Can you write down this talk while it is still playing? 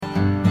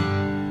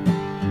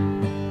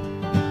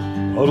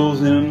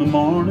Puddles in the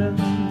morning,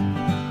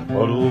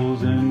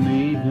 puddles in the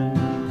evening,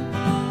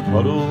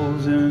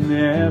 puddles in the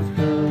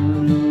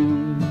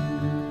afternoon.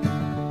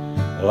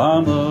 Well,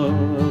 I'm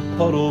a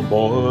puddle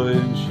boy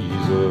and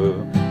she's a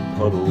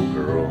puddle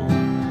girl.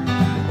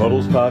 The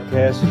Puddles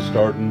podcast is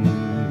starting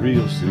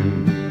real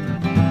soon.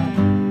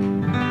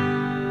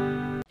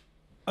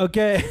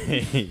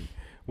 Okay,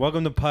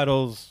 welcome to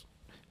Puddles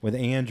with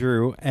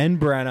Andrew and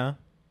Brenna.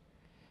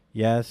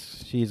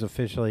 Yes, she's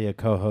officially a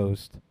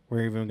co-host.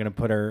 We're even going to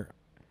put her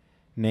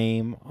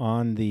name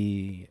on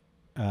the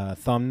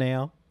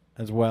thumbnail,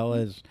 as well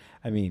as,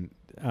 I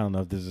don't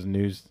know if this is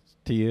news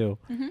to you.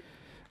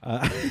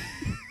 Mm-hmm.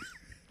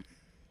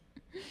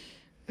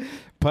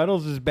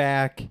 Puddles is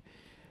back.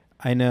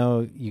 I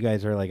know you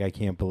guys are like, I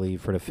can't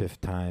believe for the fifth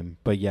time,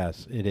 but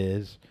yes, it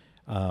is.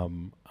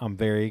 I'm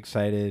very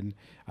excited.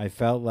 I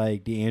felt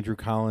like the Andrew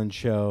Collins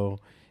show,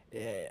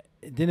 it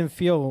didn't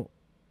feel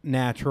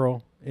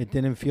natural. It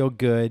didn't feel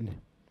good.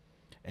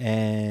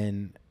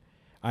 And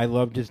I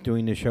love just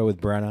doing the show with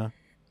Brenna.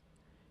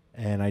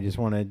 And I just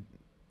want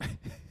to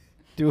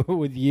do it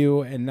with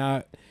you and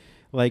not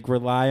like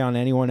rely on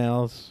anyone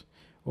else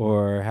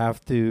or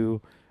have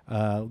to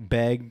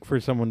beg for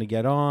someone to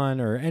get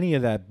on or any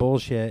of that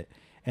bullshit.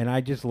 And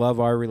I just love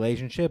our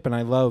relationship, and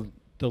I love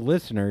the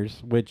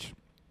listeners, which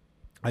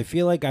I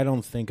feel like I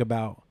don't think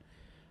about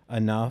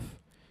enough.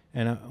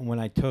 And when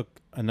I took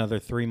another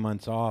 3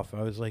 months off,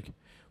 I was like,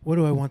 what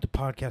do I want the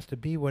podcast to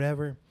be,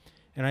 whatever.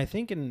 And I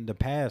think in the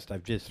past,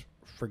 I've just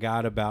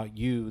forgot about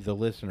you, the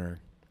listener,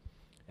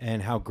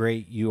 and how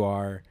great you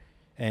are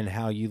and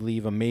how you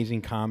leave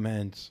amazing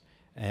comments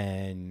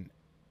and,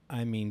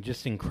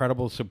 just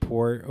incredible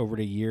support over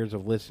the years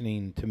of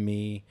listening to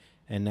me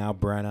and now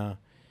Brenna.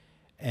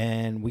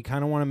 And we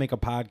kind of want to make a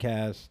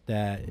podcast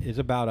that is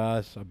about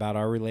us, about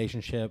our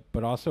relationship,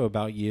 but also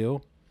about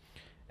you.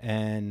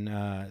 And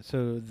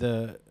so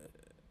the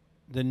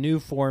new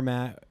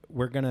format,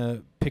 we're going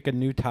to pick a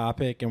new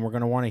topic, and we're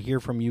going to want to hear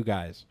from you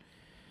guys.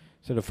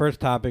 So the first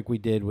topic we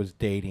did was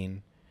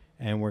dating,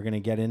 and we're going to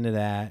get into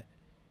that.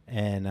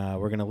 And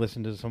we're going to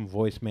listen to some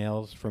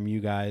voicemails from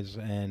you guys.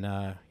 And,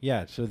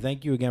 so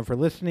thank you again for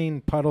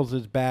listening. Puddles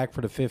is back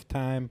for the fifth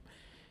time.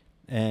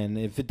 And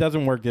if it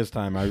doesn't work this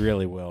time, I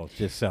really will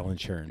just sell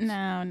insurance.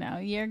 No.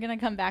 You're going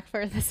to come back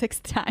for the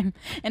sixth time.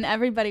 And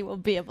everybody will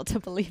be able to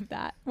believe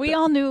that. We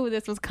all knew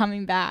this was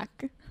coming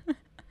back.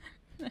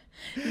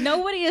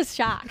 Nobody is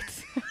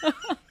shocked.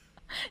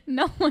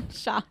 No one's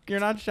shocked. You're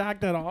not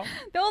shocked at all?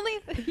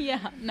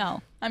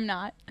 No, I'm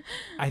not.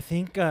 I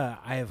think I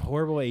have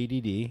horrible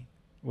ADD.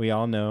 We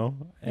all know,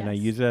 and yes. I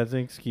use it as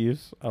an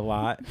excuse a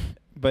lot.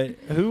 But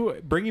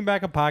bringing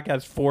back a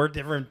podcast 4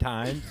 different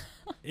times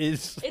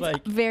is it's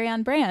like very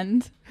on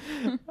brand.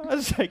 A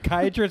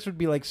psychiatrist would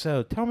be like,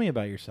 so tell me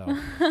about yourself.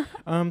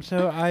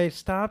 So I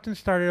stopped and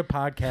started a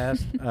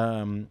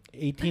podcast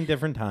 18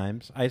 different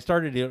times. I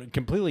started a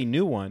completely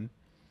new one,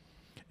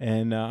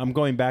 and I'm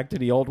going back to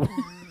the old one.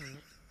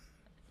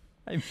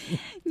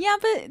 Yeah,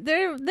 but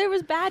there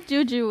was bad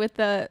juju with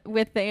the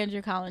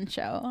Andrew Collins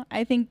show.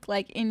 I think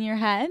like in your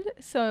head,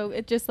 so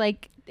it just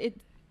like it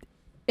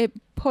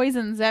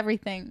poisons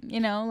everything,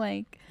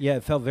 like. Yeah,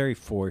 it felt very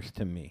forced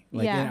to me.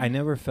 Like I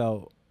never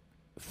felt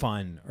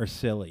fun or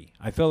silly.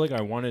 I felt like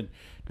I wanted.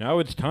 Now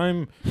it's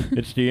time.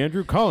 It's the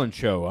Andrew Collins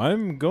show.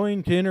 I'm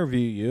going to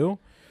interview you.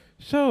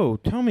 So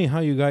tell me how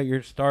you got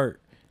your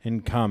start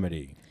in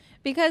comedy.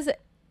 Because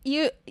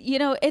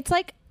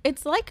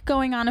it's like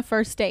going on a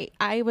first date.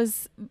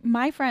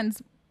 My friend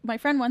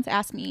once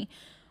asked me,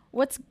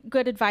 what's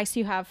good advice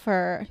you have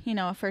for,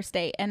 a first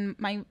date? And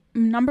my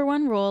number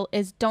one rule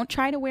is don't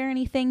try to wear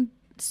anything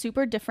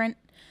super different.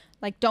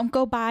 Like, don't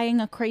go buying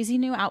a crazy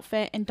new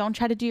outfit, and don't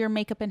try to do your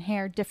makeup and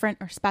hair different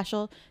or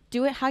special.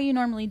 Do it how you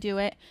normally do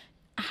it.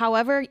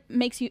 However it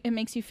makes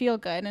you feel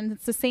good. And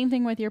it's the same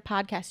thing with your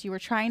podcast. You were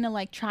trying to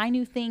like try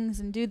new things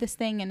and do this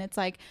thing, and it's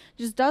like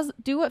just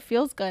do what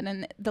feels good,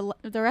 and the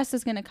rest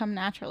is going to come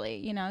naturally.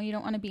 You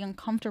don't want to be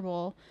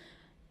uncomfortable.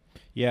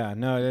 Yeah,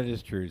 no, that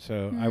is true.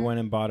 So I went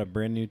and bought a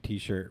brand new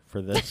T-shirt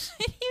for this.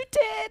 You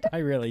did. I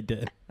really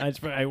did. I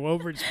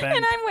overspent.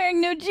 And I'm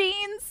wearing new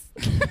jeans.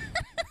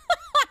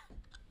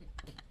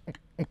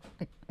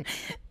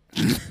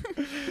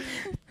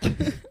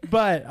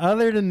 But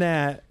other than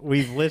that,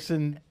 we've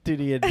listened to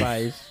the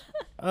advice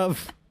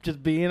of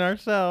just being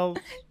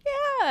ourselves.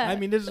 Yeah.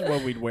 This is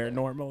what we'd wear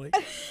normally.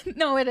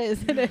 No, it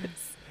is. It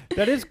is.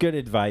 That is good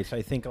advice.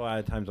 I think a lot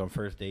of times on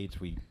first dates,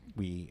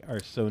 we are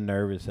so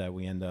nervous that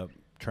we end up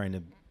trying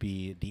to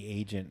be the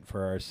agent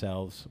for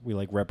ourselves. We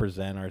like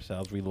represent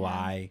ourselves. We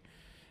lie.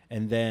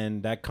 And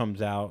then that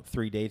comes out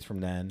 3 dates from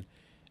then.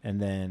 And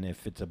then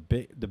if it's the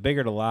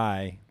bigger the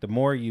lie, the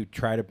more you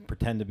try to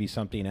pretend to be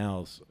something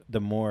else,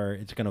 the more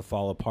it's going to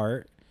fall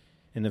apart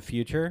in the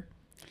future.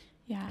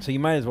 Yeah. So you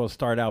might as well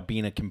start out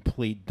being a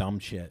complete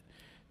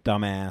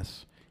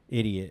dumbass,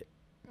 idiot.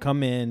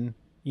 Come in,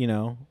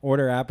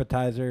 order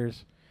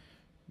appetizers,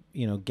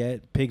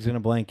 get pigs in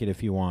a blanket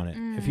if you want it.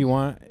 If you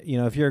want,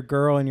 if you're a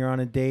girl and you're on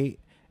a date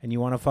and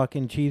you want a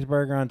fucking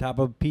cheeseburger on top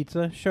of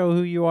pizza, show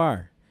who you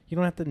are. You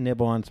don't have to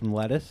nibble on some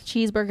lettuce.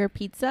 Cheeseburger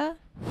pizza.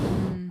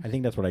 I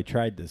think that's what I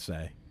tried to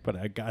say, but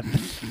I got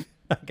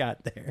I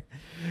got there.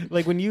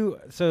 Like when you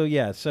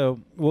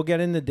so we'll get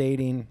into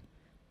dating.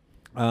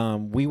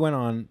 We went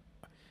on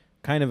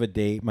kind of a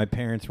date. My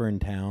parents were in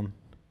town.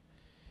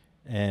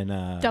 And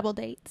Double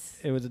dates.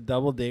 It was a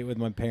double date with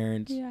my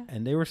parents,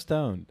 and they were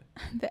stoned.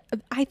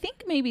 I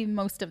think maybe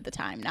most of the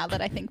time, now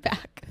that I think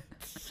back.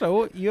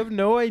 So you have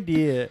no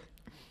idea.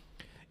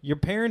 Your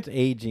parents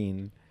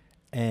aging,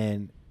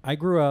 and I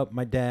grew up,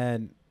 my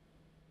dad,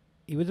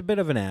 he was a bit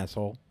of an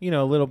asshole. You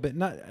know, a little bit,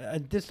 not a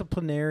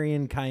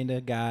disciplinarian kind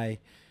of guy.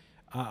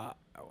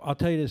 I'll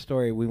tell you this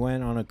story. We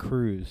went on a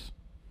cruise,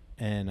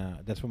 and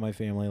that's what my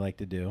family liked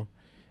to do.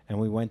 And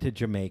we went to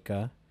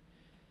Jamaica.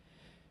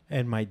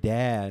 And my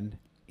dad,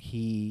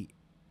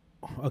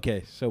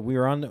 so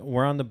we're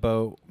on the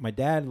boat. My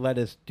dad let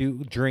us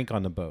drink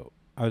on the boat.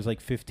 I was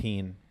like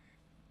 15,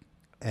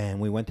 and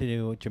we went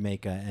to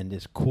Jamaica. And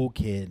this cool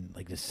kid,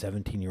 like this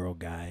 17-year-old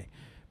guy,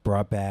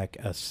 brought back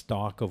a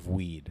stalk of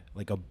weed,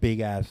 like a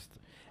big ass.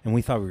 And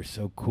we thought we were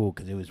so cool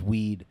because it was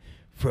weed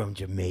from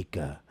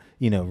Jamaica.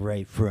 You know,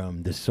 right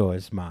from the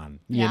source,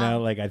 man. You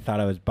know, like I thought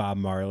I was Bob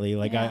Marley.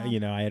 Like I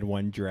had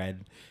one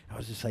dread. I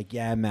was just like,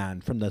 yeah, man,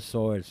 from the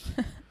source.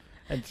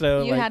 And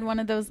so you had one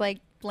of those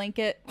like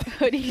blanket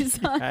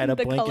hoodies on. I had a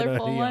the blanket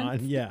colorful hoodie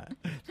ones. on. Yeah,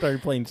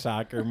 started playing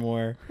soccer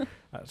more.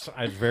 So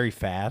I was very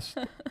fast.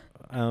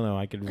 I don't know.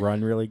 I could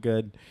run really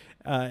good.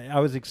 I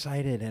was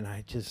excited, and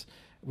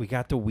we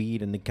got the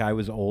weed, and the guy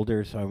was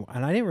older,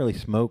 and I didn't really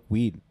smoke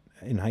weed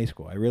in high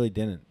school. I really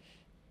didn't.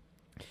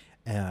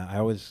 I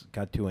always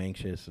got too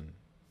anxious and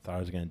thought I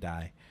was gonna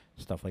die,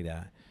 stuff like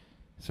that.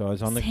 So I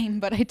was on Same,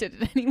 but I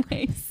did it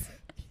anyways.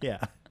 Yeah.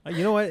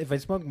 You know what? If I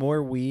smoke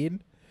more weed,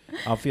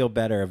 I'll feel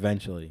better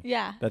eventually.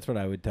 Yeah. That's what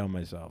I would tell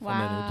myself. Wow.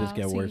 And then it would just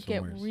get worse you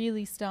and worse. get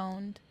really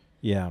stoned.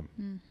 Yeah.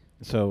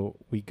 So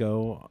we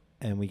go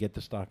and we get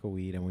the stock of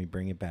weed and we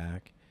bring it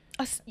back.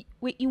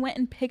 Wait, you went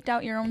and picked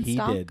out your own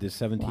stock? He did. This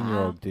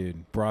 17-year-old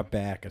dude brought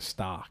back a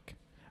stock.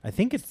 I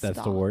think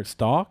that's the word.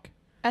 Stalk?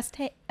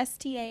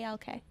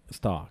 S-T-A-L-K.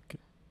 Stock.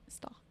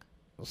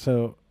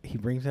 So he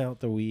brings out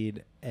the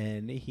weed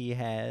and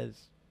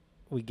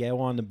we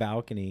go on the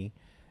balcony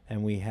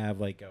and we have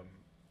like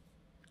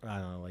I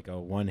don't know, like a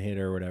one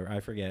hitter or whatever. I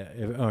forget.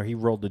 Or he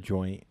rolled the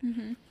joint.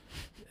 Mm-hmm.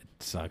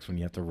 It sucks when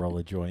you have to roll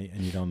a joint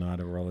and you don't know how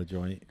to roll a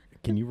joint.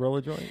 Can you roll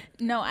a joint?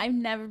 No, I've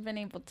never been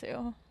able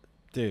to.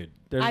 Dude,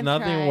 there's I've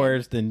nothing tried.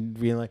 worse than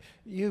being like,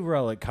 you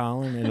roll it,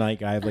 Colin, and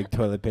like I have like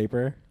toilet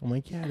paper. I'm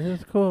like, yeah,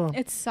 this is cool.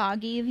 It's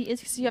soggy.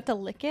 So you have to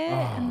lick it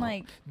and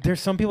like. There's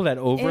some people that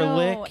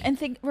overlick. Ew.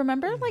 And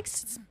remember like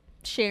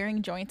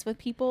sharing joints with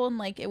people and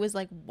like it was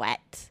like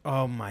wet.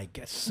 Oh my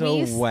god,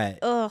 so wet.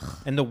 Ugh.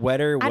 And the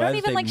wetter was. I don't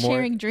even like more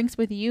sharing drinks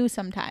with you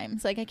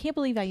sometimes. Like I can't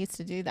believe I used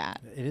to do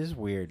that. It is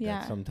weird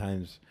that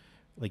sometimes.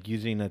 Like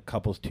using a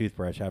couple's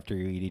toothbrush after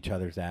you eat each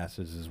other's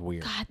asses is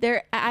weird. God,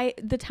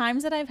 the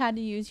times that I've had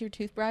to use your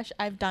toothbrush,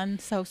 I've done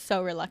so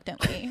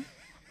reluctantly.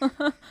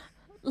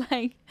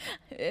 Like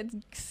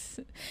it's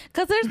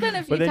because there's been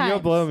a few times. But then you'll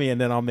blow me, and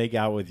then I'll make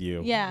out with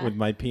you. Yeah. With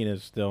my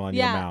penis still on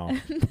your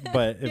mouth.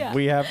 But if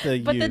we have to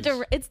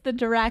it's the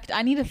direct.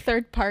 I need a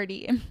third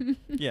party.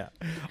 Yeah.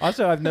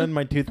 Also, I've known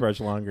my toothbrush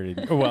longer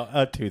than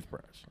a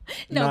toothbrush.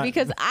 No,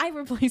 because I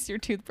replace your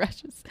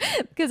toothbrushes.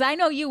 Because I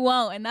know you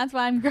won't, and that's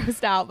why I'm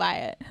grossed out by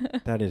it.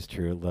 That is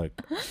true. Look,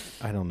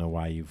 I don't know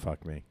why you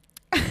fuck me.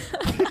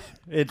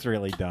 It's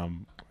really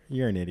dumb.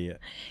 You're an idiot.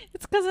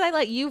 It's because I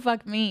let you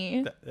fuck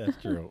me.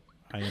 That's true.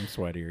 I am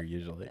sweatier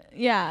usually.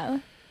 Yeah.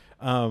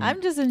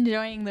 I'm just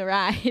enjoying the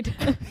ride.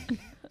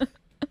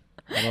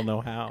 I don't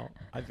know how.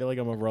 I feel like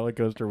I'm a roller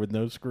coaster with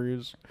no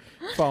screws,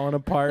 falling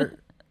apart,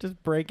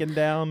 just breaking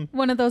down.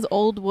 One of those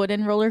old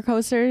wooden roller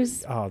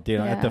coasters. Oh,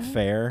 dude, at the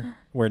fair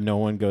where no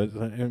one goes,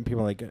 and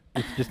people are like,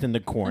 it's just in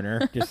the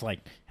corner, just like,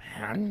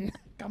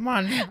 come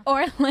on.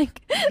 Or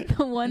like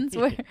the ones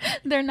where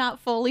they're not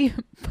fully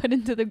put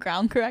into the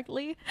ground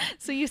correctly.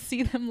 So you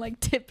see them like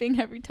tipping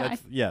every time.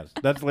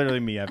 That's literally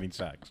me having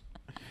sex.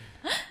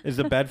 Is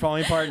the bed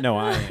falling apart? No,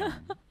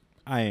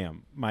 I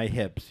am. My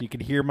hips. You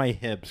could hear my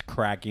hips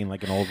cracking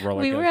like an old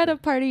roller coaster. We were at a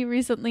party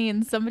recently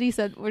and somebody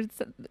said,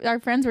 our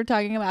friends were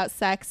talking about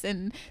sex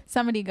and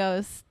somebody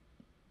goes,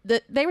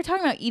 they were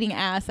talking about eating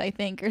ass, I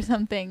think, or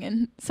something.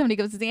 And somebody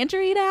goes, does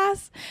Andrew eat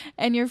ass?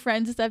 And your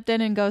friend stepped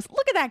in and goes,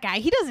 look at that guy.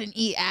 He doesn't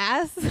eat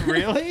ass.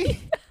 Really?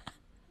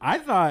 I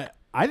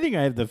think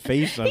I have the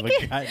face of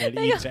a guy that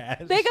eats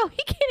ass. They go,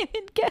 he can't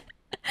even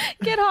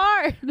get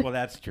hard. Well,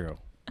 that's true.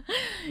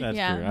 That's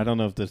true. I don't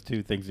know if those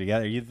two things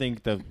together. You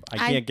think I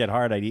can't get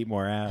hard, I'd eat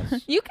more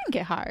ass. You can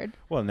get hard.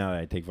 Well, now that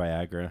I take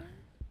Viagra.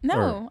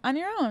 No, on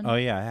your own. Oh,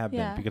 yeah, I have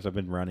been because I've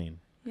been running.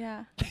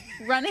 Yeah.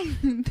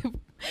 Running.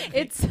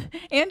 It's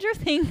Andrew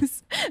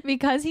thinks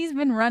because he's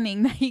been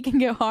running that he can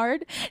get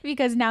hard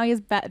because now he has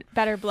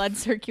better blood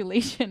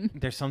circulation.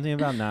 There's something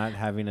about not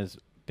having as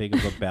big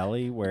of a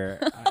belly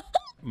where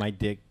my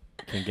dick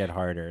can get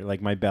harder.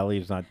 Like my belly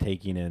is not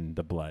taking in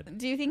the blood.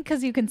 Do you think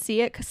because you can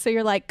see it, so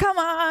you're like, come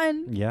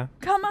on? Yeah.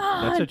 Come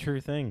on. That's a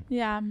true thing.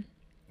 Yeah.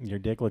 Your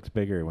dick looks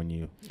bigger when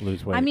you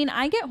lose weight. I mean,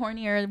 I get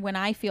hornier when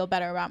I feel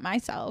better about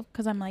myself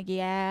because I'm like,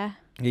 yeah.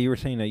 Yeah, you were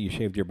saying that you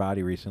shaved your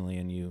body recently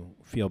and you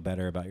feel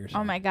better about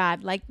yourself. Oh my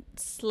God, like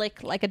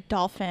slick like a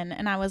dolphin.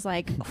 And I was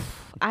like,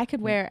 I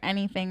could wear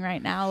anything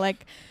right now.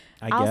 Like,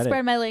 I'll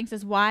spread my legs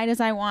as wide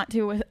as I want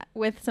to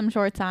with some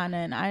shorts on,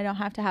 and I don't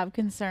have to have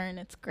concern.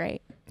 It's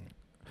great.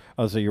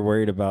 Oh, so you're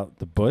worried about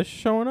the bush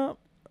showing up?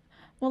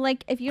 Well,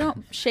 like if you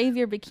don't shave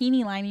your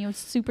bikini line, you have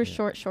super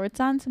short shorts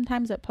on,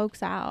 sometimes it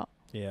pokes out.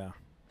 Yeah.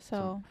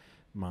 So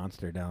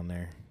monster down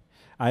there.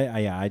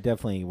 I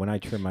definitely, when I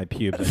trim my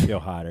pubes, I feel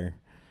hotter.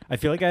 I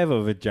feel like I have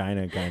a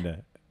vagina, kind of.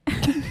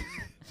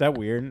 Is that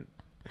weird?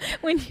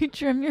 When you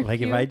trim your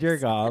like pubes. If I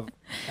jerk off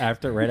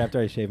right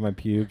after I shave my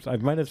pubes, I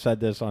might have said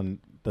this on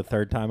the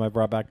third time I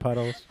brought back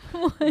Puddles.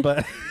 What?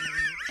 But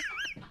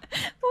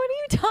What are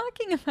you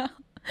talking about?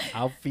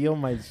 I'll feel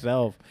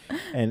myself,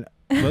 and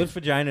most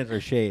vaginas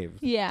are shaved.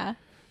 Yeah.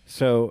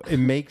 So it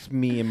makes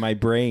me in my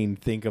brain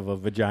think of a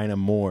vagina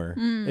more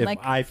if like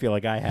I feel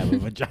like I have a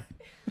vagina.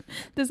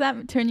 Does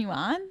that turn you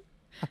on?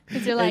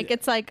 Because you're like,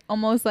 it's like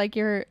almost like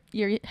you're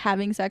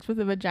having sex with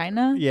a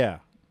vagina. Yeah.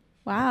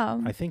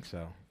 Wow. I think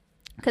so.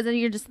 Because then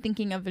you're just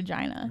thinking of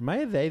vagina. Am I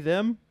a they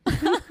them?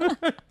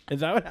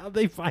 Is that how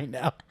they find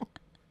out?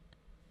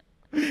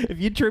 If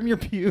you trim your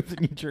pubes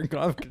and you jerk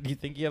off, do you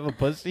think you have a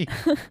pussy?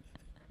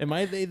 Am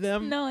I they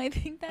them? No, I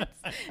think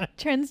that's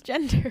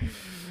transgender.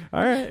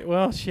 All right.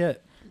 Well,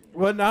 shit.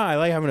 Well, no, I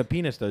like having a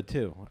penis though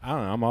too. I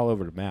don't know. I'm all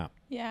over the map.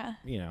 Yeah.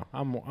 You know,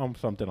 I'm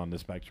something on the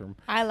spectrum.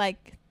 I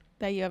like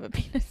that you have a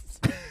penis.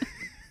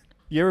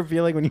 You ever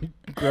feel like when you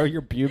grow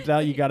your pubes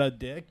out, you got a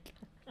dick?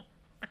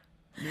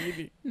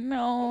 Maybe.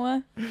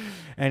 No.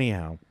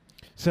 Anyhow,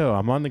 so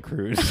I'm on the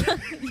cruise.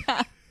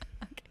 Yeah.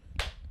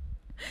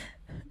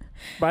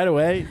 By the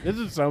way, this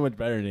is so much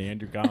better than the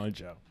Andrew Collins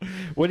show.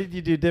 What did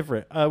you do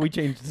different? We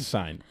changed the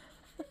sign.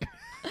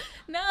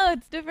 No,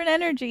 it's different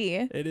energy.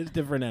 It is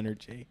different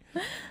energy.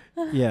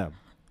 Yeah.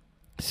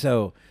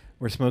 So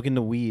we're smoking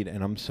the weed,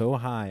 and I'm so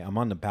high. I'm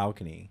on the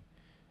balcony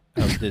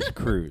of this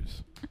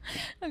cruise.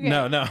 Okay.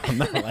 No, I'm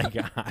not like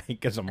high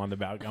because I'm on the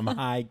balcony. I'm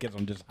high because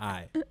I'm just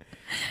high.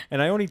 And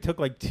I only took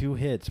like 2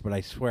 hits, but I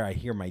swear I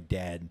hear my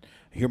dad.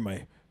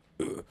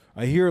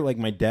 I hear like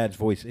my dad's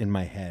voice in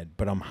my head,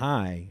 but I'm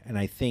high, and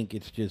I think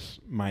it's just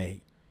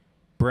my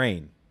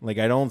brain. Like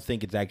I don't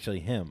think it's actually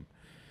him.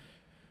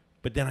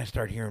 But then I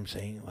start hearing him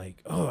saying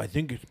like, "Oh, I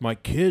think it's my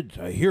kids.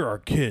 I hear our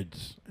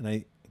kids." And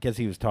I guess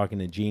he was talking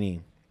to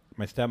Jeannie,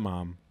 my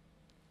stepmom.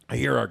 I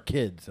hear our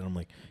kids, and I'm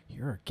like,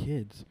 "Hear our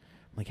kids?"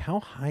 I'm like, how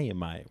high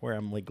am I? Where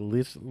I'm like,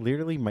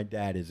 literally, my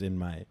dad is in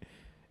my,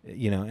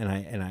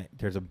 and I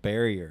there's a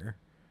barrier,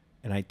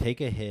 and I take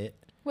a hit.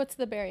 What's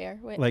the barrier?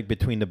 Wait. Like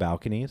between the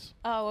balconies.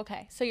 Oh,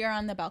 okay. So you're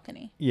on the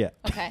balcony. Yeah.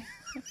 Okay.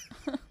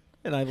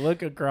 And I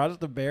look across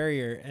the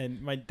barrier,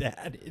 and my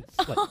dad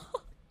is like,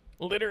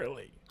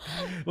 literally,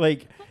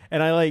 like,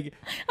 and I like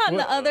on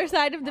the other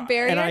side of the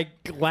barrier. And I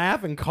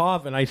laugh and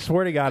cough, and I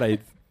swear to God, I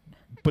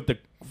put the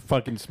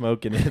fucking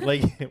smoke in it.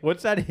 Like,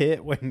 what's that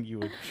hit when you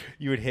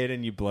would hit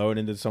and you blow it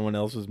into someone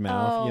else's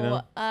mouth? You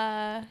know,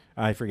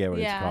 I forget what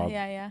it's called.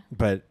 Yeah.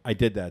 But I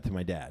did that to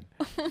my dad,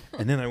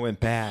 and then I went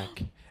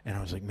back, and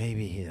I was like,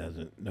 maybe he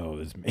doesn't know it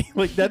was me.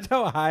 Like that's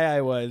how high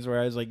I was, where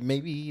I was like,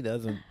 maybe he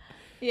doesn't.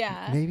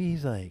 Yeah. Maybe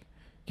he's like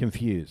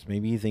confused.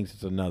 Maybe he thinks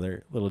it's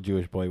another little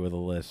Jewish boy with a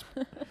lisp.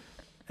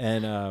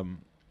 And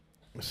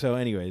so,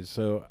 anyways,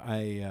 so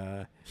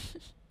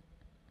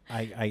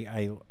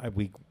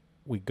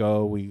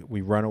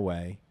we run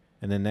away,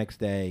 and the next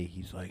day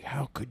he's like,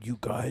 "How could you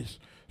guys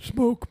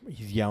smoke?"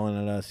 He's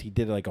yelling at us. He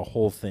did like a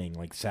whole thing,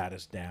 like sat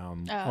us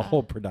down, a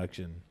whole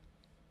production.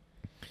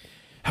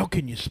 How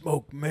can you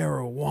smoke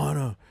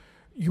marijuana?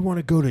 You want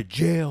to go to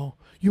jail?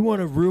 You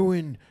want to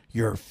ruin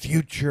your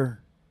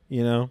future?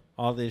 You know,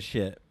 all this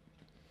shit.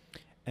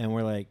 And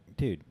we're like,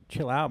 dude,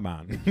 chill out,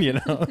 man. You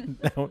know,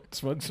 don't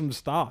smoke some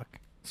stock.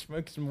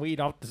 Smoke some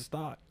weed off the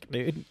stock,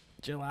 dude.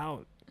 Chill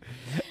out.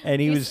 And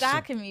he was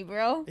stalking me,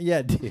 bro.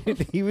 Yeah,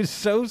 dude. He was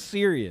so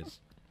serious.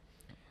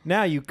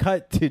 Now you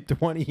cut to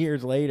 20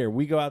 years later.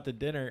 We go out to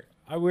dinner.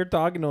 We're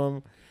talking to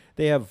him.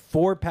 They have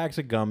 4 packs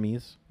of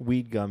gummies,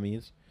 weed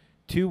gummies,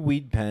 2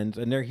 weed pens,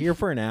 and they're here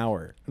for an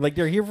hour. Like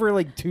they're here for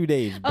like 2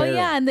 days. Oh barely.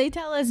 yeah, and they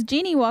tell us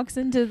Jeannie walks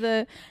into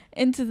the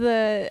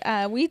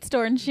weed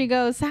store and she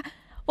goes,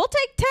 "We'll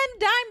take 10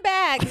 dime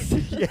bags."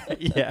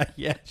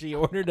 yeah. She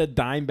ordered a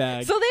dime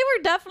bag. So they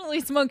were definitely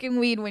smoking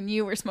weed when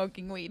you were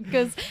smoking weed.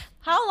 Because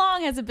how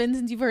long has it been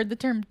since you've heard the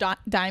term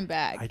dime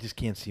bag? I just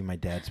can't see my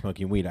dad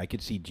smoking weed. I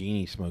could see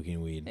Jeannie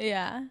smoking weed.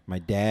 Yeah. My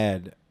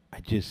dad,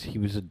 he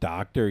was a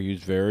doctor. He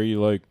was very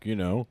like,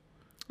 A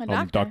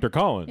doctor. Dr.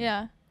 Collins.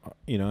 Yeah.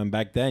 And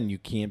back then you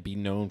can't be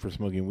known for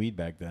smoking weed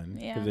back then.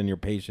 Yeah. Because then your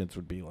patients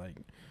would be like,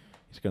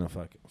 he's going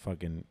to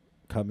fucking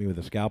cut me with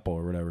a scalpel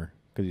or whatever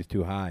because he's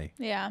too high.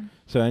 Yeah.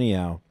 So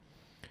anyhow,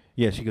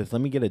 yeah, she goes,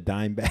 let me get a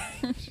dime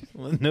bag.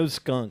 No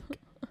skunk.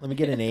 Let me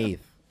get an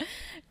eighth.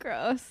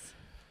 Gross.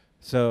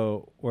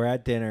 So we're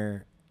at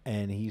dinner,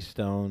 and he's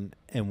stoned,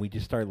 and we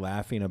just start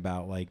laughing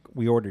about, like,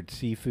 we ordered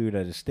seafood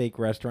at a steak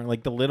restaurant,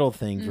 like the little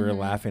things we were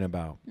laughing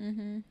about.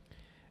 And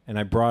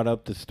I brought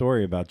up the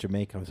story about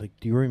Jamaica. I was like,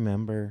 do you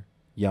remember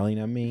yelling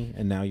at me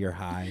and now you're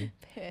high?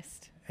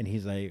 Pissed. And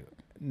he's like,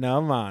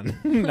 no, man.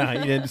 No,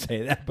 he didn't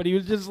say that, but he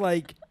was just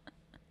like,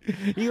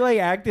 he like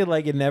acted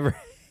like it never.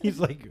 He's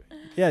like,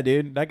 yeah,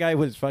 dude, that guy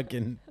was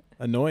fucking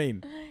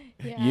annoying.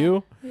 Yeah.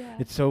 You? Yeah.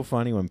 It's so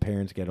funny when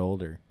parents get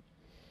older.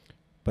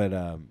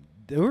 But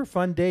they were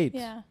fun dates.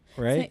 Yeah.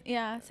 Right?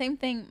 Same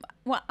thing.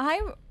 Well,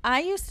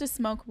 I used to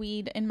smoke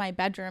weed in my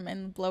bedroom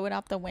and blow it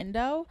out the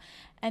window,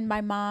 and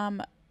my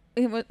mom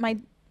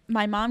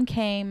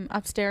came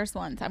upstairs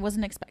once. I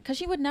wasn't expecting, because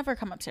she would never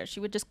come upstairs. She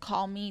would just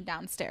call me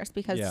downstairs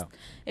because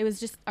it was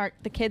just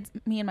the kids,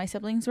 me and my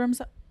siblings'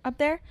 rooms up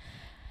there.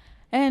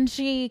 And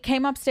she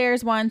came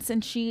upstairs once,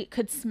 and she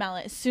could smell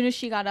it as soon as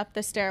she got up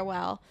the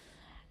stairwell.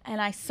 And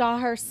I saw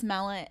her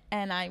smell it,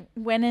 and I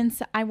went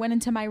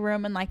into my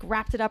room and like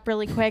wrapped it up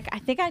really quick. I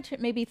think I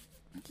maybe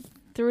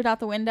threw it out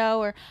the window,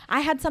 or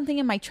I had something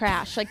in my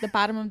trash, like the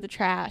bottom of the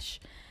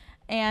trash.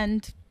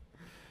 And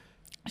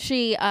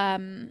she, I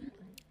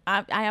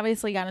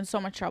obviously got in so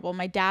much trouble.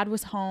 My dad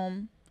was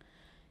home.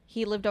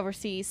 He lived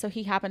overseas, so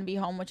he happened to be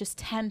home, which is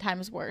 10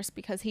 times worse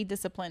because he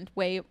disciplined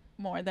way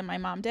more than my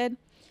mom did.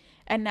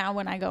 And now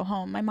when I go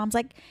home, my mom's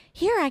like,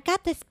 here, I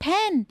got this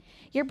pen.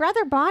 Your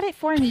brother bought it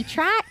for me.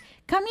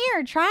 Come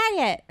here, try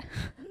it.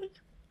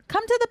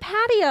 Come to the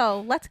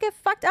patio. Let's get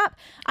fucked up.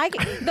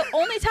 The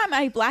only time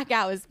I black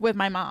out is with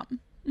my mom.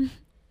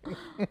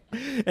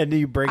 And do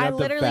you bring up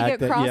the fact that... I literally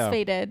get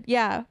crossfaded.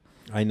 Yeah.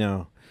 I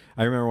know.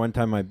 I remember one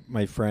time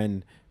my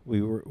friend,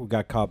 we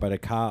got caught by the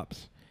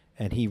cops,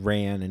 and he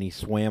ran and he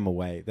swam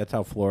away. That's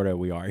how Florida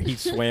we are. He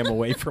swam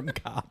away from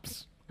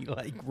cops. He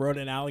like rode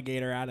an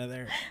alligator out of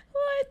there.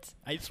 What?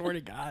 I swear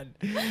to God.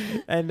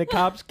 And the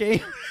cops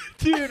came.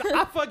 Dude,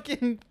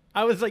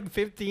 I was like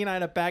 15. I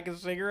had a pack of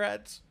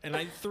cigarettes, and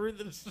I threw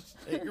the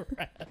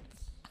cigarettes.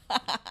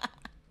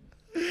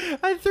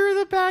 I threw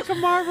the pack of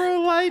Marlboro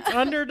Lights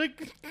under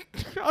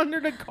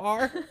the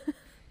car.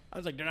 I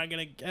was like, they're not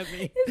going to get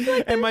me.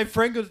 Like, and my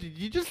friend goes, did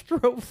you just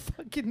throw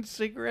fucking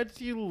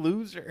cigarettes, you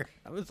loser?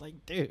 I was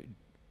like, dude,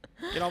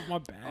 get off my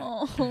back.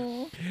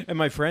 Oh. And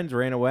my friends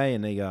ran away,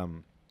 and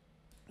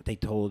they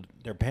told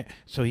their parents.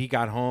 So he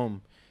got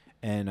home,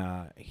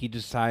 and he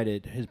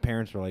decided, his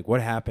parents were like,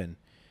 what happened?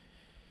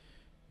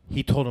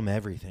 He told them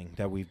everything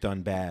that we've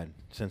done bad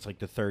since like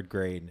the 3rd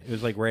grade. It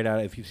was like right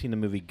out, if you've seen the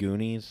movie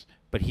Goonies,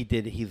 but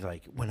he's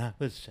like, when I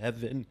was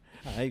 7,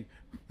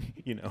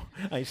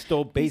 I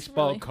stole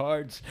baseball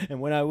cards,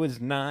 and when I was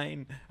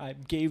 9, I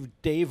gave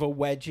Dave a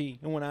wedgie,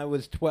 and when I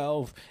was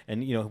 12,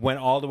 and went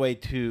all the way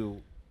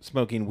to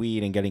smoking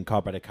weed and getting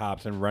caught by the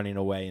cops and running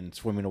away and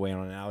swimming away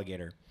on an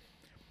alligator.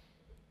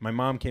 My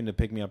mom came to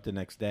pick me up the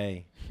next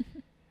day.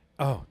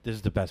 Oh, this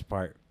is the best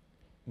part.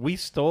 We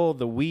stole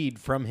the weed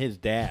from his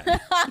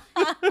dad.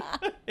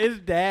 His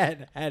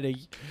dad had a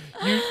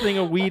huge thing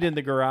of weed in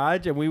the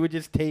garage, and we would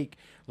just take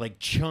like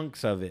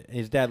chunks of it.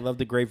 His dad loved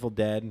the Grateful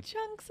Dead.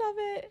 Chunks of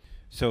it.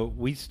 So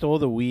we stole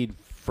the weed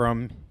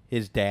from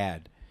his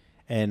dad.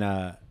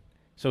 And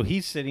so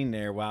he's sitting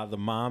there while the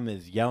mom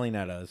is yelling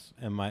at us,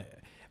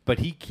 but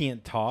he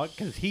can't talk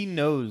because he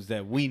knows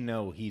that we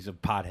know he's a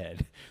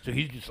pothead. So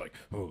he's just like,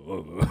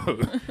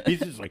 he's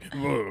just like,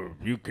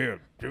 you can't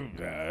do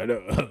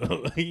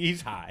that.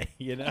 He's high,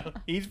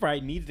 He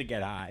probably needs to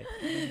get high.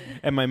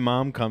 And my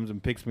mom comes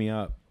and picks me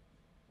up.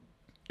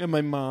 And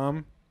my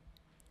mom,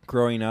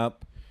 growing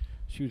up,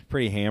 she was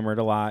pretty hammered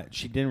a lot.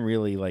 She didn't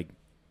really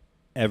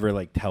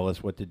ever tell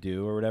us what to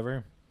do or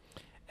whatever.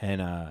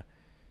 And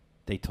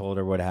they told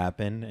her what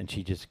happened, and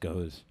she just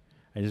goes,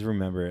 I just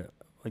remember it.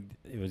 Like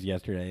it was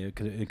yesterday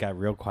because it got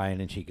real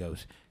quiet, and she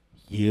goes,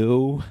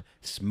 "You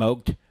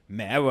smoked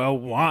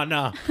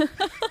marijuana."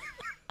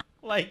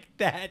 Like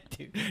that,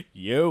 dude.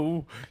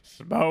 You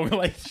smoke.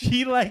 Like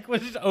she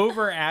was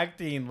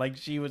overacting like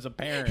she was a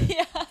parent.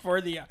 Yeah.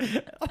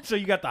 So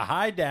you got the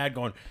high dad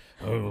going,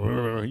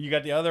 you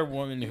got the other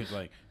woman who's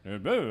like,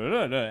 and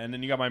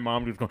then you got my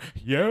mom who's going,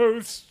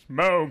 "You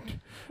smoked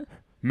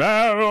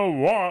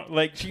marijuana."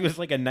 Like she was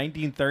like a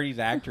 1930s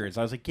actress.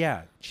 I was like,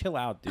 yeah, chill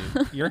out,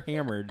 dude. You're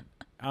hammered.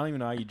 I don't even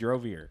know how you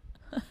drove here.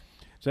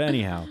 So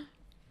anyhow,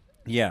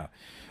 yeah.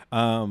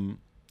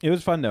 It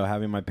was fun, though,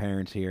 having my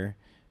parents here.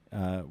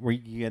 Were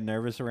you get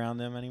nervous around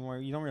them anymore?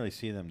 You don't really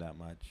see them that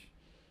much.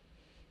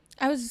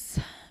 I was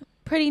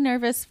pretty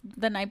nervous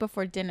the night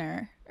before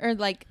dinner, or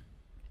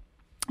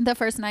the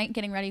first night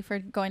getting ready for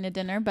going to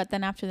dinner, but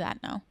then after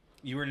that, no.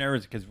 You were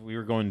nervous because we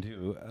were going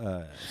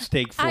to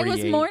Steak 48. I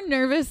was more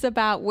nervous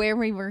about where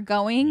we were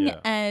going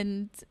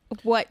and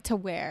what to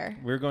wear.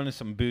 We were going to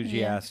some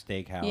bougie-ass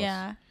steakhouse.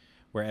 Yeah.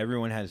 Where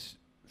everyone has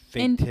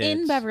fake tits.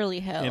 In Beverly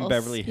Hills. In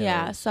Beverly Hills.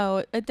 Yeah,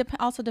 so it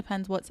also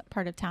depends what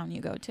part of town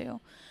you go to.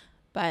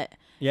 But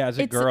yeah, as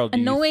a girl, it's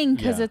annoying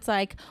because it's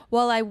like,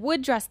 well, I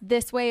would dress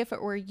this way if it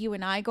were you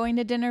and I going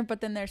to dinner, but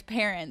then there's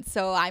parents,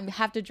 so I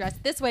have to dress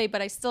this way, but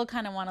I still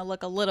kind of want to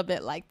look a little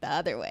bit like the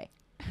other way.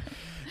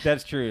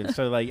 That's true.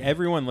 So like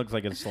everyone looks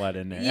like a slut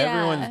in there. Yeah,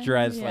 Everyone's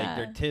dressed yeah. like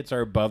their tits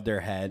are above their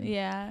head.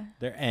 Yeah.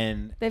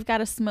 And They've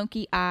got a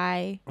smoky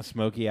eye. a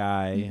smoky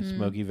eye,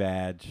 smoky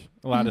vag,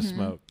 a lot of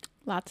smoke,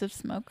 Lots of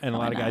smoke. and a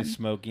lot of going guys on.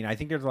 smoking. I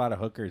think there's a lot of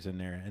hookers in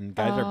there, and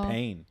guys are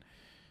paying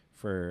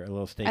for a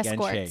little steak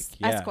Escorts. and shake.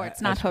 Yeah,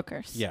 Escorts, not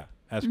hookers. Yeah,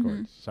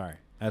 escorts. Sorry.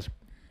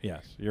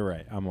 Yes, you're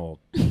right. I'm old.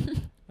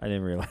 I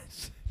didn't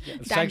realize.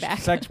 Yeah,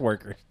 sex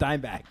workers.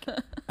 Dime back.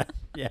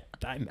 Yeah,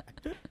 dime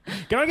back.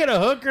 Can I get a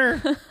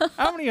hooker?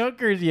 How many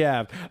hookers do you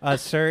have?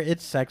 Sir,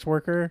 it's sex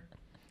worker.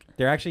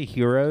 They're actually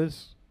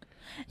heroes.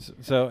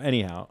 So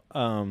anyhow,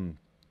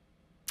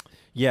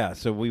 yeah,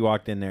 so we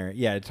walked in there.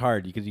 Yeah, it's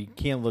hard because you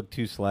can't look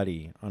too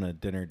slutty on a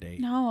dinner date.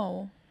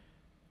 No.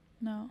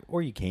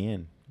 Or you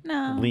can.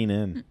 No. Lean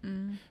in.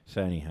 Mm-mm.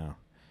 So anyhow,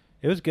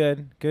 it was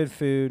good. Good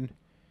food.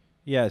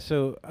 Yeah,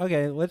 so,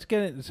 okay, let's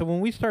get it. So when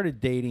we started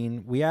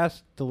dating, we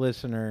asked the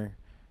listener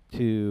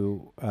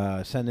to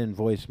send in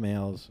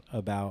voicemails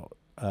about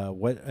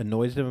what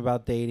annoys them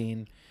about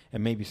dating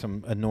and maybe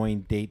some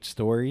annoying date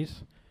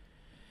stories.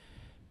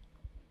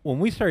 When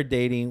we started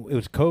dating, it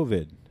was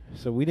COVID.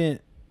 So we had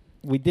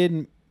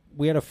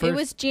a first. It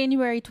was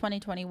January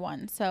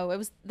 2021. So it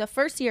was the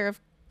first year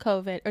of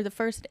COVID, or the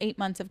first 8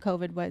 months of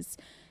COVID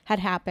had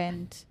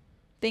happened.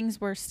 Things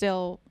were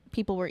still,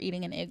 people were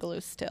eating in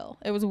igloos still.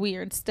 It was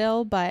weird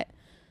still, but.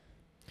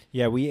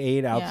 Yeah, we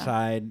ate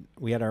outside. Yeah.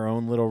 We had our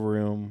own little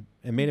room.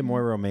 It made it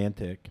more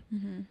romantic.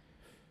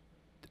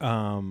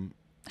 Mm-hmm.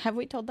 Have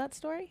we told that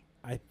story?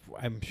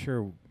 I'm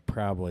sure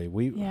probably.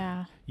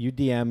 Yeah. You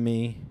DM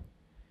me.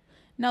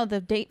 No,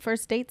 the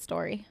first date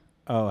story.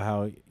 Oh,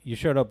 how you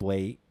showed up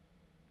late.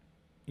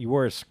 You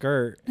wore a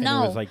skirt and it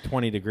was like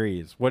 20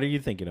 degrees. What are you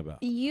thinking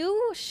about?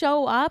 You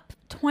show up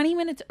 20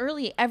 minutes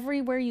early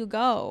everywhere you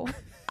go.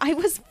 I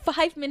was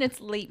 5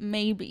 minutes late,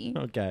 maybe.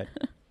 Okay.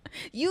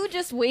 You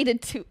just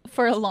waited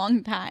for a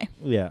long time.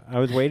 Yeah, I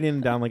was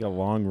waiting down like a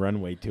long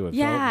runway too.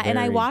 Yeah, and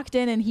I walked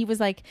in and he was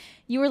like,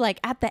 you were like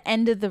at the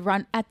end of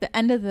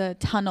the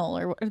tunnel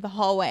or the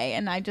hallway,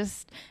 and I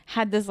just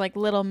had this like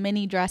little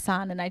mini dress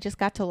on, and I just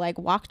got to like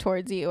walk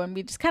towards you, and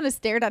we just kind of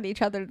stared at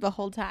each other the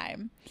whole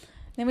time.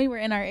 Then we were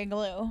in our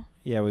igloo.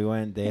 Yeah, we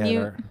went. They had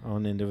our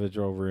own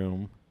individual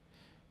room.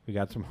 We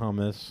got some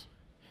hummus.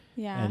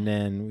 Yeah. And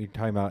then we were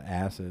talking about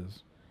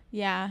asses.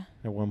 Yeah.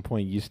 At one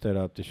point, you stood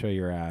up to show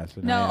your ass.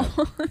 And no.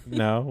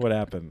 No? What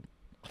happened?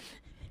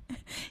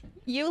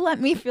 You let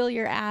me feel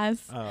your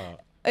ass.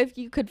 If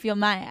you could feel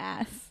my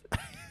ass.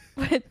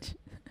 But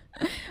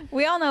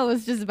we all know it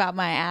was just about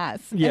my ass.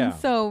 Yeah. And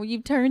so you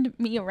turned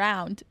me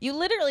around. You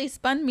literally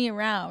spun me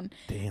around.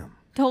 Damn.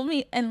 Told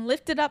me and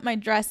lifted up my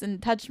dress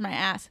and touched my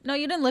ass. No,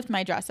 you didn't lift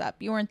my dress up.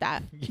 You weren't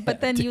that. Yeah, but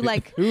then dude. you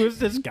like. Who is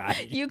this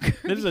guy?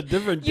 This is a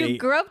different date. You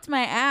groped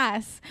my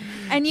ass,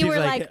 and you She's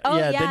were like, "Oh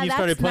yeah, then you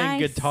started playing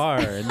nice. guitar,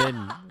 and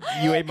then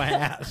you ate my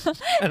ass,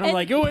 and I'm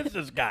like, who is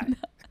this guy?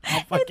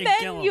 I'll fucking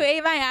kill him. You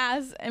ate my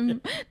ass,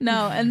 and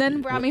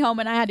then brought me home,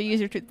 and I had to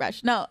use your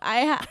toothbrush. No,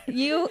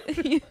 you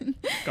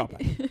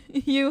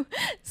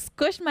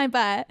squished my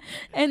butt,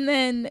 and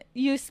then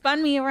you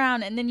spun me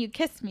around, and then you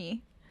kissed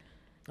me.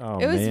 Oh,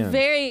 it was man.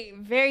 very,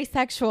 very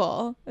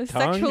sexual. It was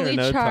tongue sexually or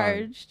no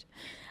charged.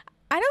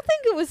 I don't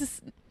think it was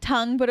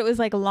tongue, but it was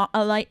like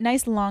a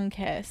nice long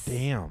kiss.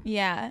 Damn.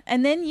 Yeah,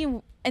 and then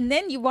you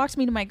walked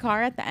me to my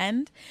car at the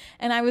end,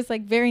 and I was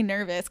like very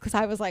nervous because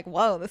I was like,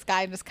 "Whoa, this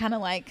guy just kind of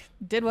like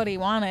did what he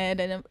wanted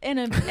in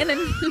a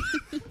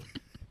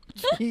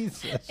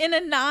Jesus. in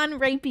a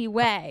non-rapey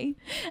way,"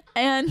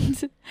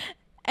 and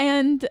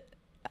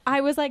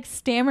I was like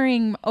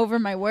stammering over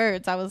my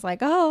words. I was like,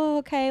 "Oh,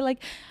 okay,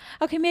 like."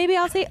 Okay, maybe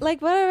I'll say like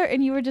whatever.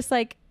 And you were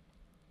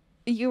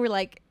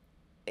like,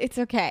 it's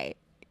okay.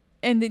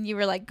 And then you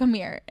were like, come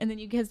here. And then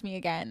you kissed me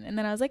again. And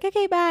then I was like,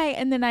 okay, bye.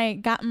 And then I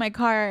got in my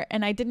car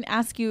and I didn't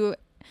ask you.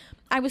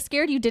 I was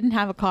scared you didn't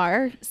have a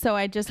car. So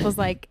I just was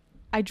like,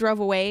 I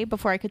drove away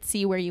before I could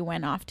see where you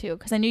went off to.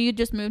 Because I knew you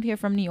just moved here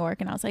from New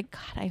York. And I was like,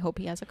 God, I hope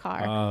he has a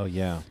car. Oh,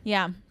 yeah.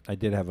 Yeah. I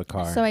did have a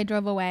car. So I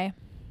drove away.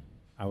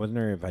 I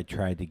wonder if I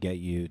tried to get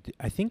you.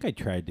 I think I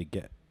tried to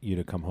get you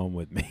to come home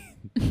with me.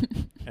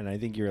 And I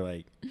think you were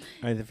like,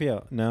 I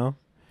feel, no?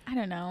 I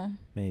don't know.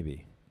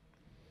 Maybe.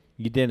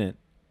 You didn't.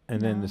 And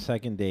then the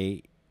second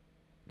date,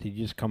 did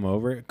you just come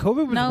over? COVID was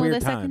weird No, the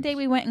times. second day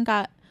we went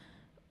and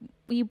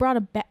we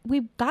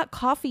got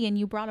coffee and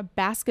you brought a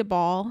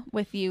basketball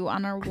with you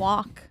on our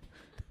walk.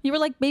 You were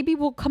like, maybe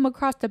we'll come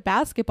across the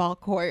basketball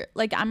court.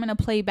 Like, I'm going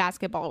to play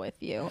basketball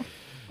with you.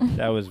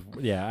 That was,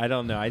 I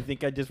don't know. I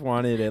think I just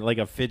wanted it like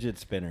a fidget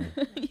spinner.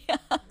 Yeah.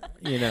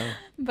 You know?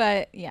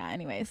 But, yeah,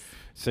 anyways.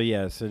 So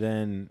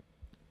then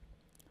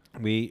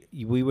we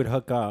would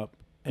hook up.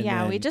 And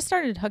yeah, then, we just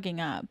started hooking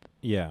up.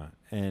 Yeah.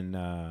 And,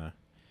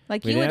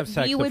 like we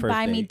you would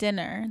buy me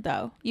dinner,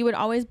 though. You would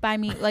always buy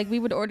me, like we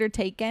would order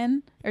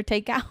takeout.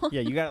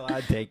 Yeah, you got a lot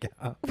of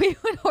takeout. We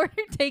would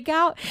order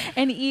takeout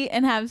and eat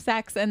and have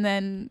sex, and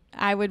then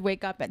I would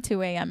wake up at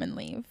 2 a.m. and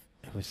leave.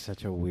 It was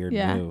such a weird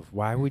Yeah. move.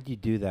 Why would you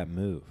do that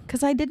move?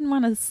 Because I didn't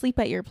want to sleep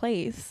at your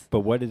place. But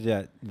what is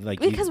that like?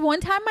 Because one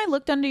time I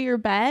looked under your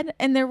bed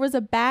and there was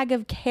a bag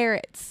of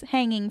carrots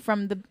hanging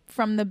from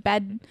the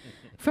bed,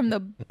 from the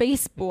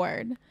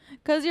baseboard.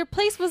 Because your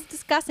place was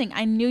disgusting.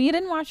 I knew you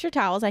didn't wash your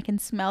towels. I can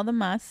smell the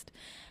must.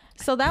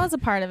 So that was a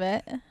part of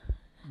it.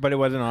 But it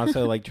wasn't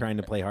also like trying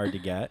to play hard to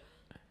get.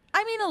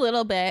 I mean, a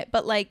little bit,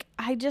 but like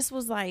I just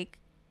was like,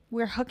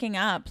 we're hooking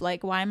up.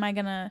 Like, why am I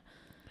gonna?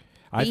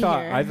 I Be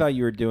thought here.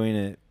 you were doing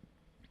it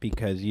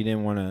because you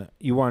didn't want to.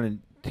 You wanted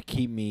to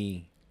keep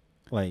me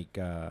like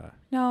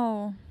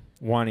No.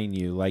 wanting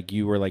you, like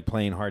you were like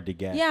playing hard to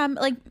get. Yeah,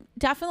 like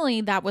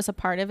definitely that was a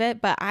part of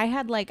it. But I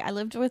had like I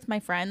lived with my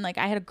friend. Like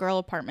I had a girl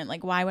apartment.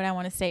 Like why would I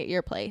want to stay at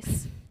your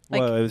place? Like,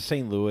 Well, it was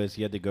St. Louis.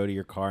 You had to go to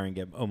your car and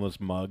get almost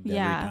mugged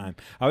Yeah. every time.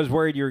 I was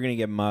worried you were going to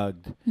get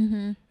mugged,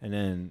 mm-hmm. and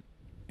then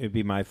it'd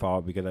be my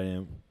fault because I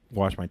didn't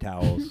wash my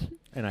towels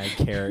and I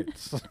had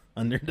carrots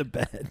under the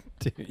bed,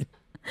 dude.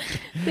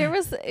 It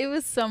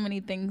was so many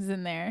things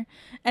in there,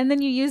 and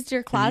then you used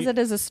your closet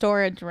as a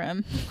storage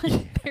room.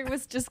 Like, there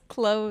was just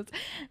clothes.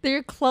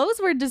 Your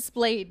clothes were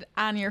displayed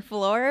on your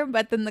floor,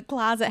 but then the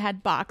closet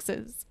had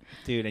boxes.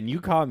 Dude, and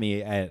you caught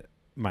me at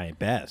my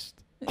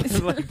best.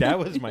 Like that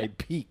was my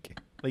peak.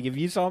 Like if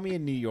you saw me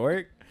in New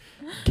York,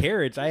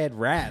 carrots, I had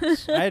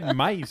rats. I had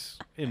mice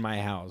in my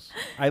house.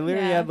 I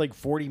literally Yeah. had like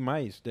 40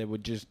 mice that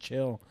would just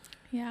chill.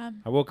 Yeah.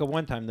 I woke up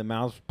one time, the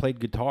mouse played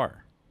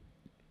guitar.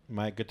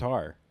 My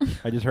guitar.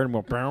 I just heard him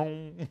go,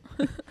 "Brown."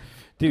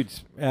 Dude,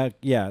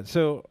 yeah.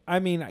 So, I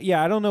mean,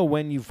 yeah, I don't know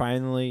when you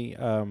finally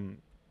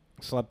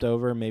slept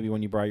over, maybe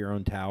when you brought your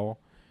own towel.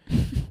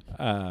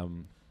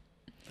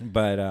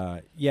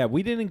 But yeah,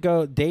 we didn't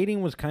go.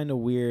 Dating was kind of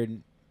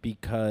weird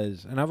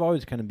because, and I've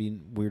always kind of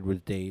been weird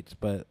with dates,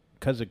 but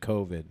because of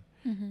COVID,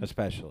 Mm-hmm.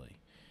 especially.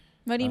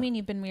 What do you mean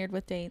you've been weird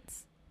with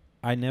dates?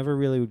 I never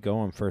really would go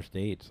on first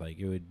dates. Like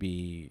it would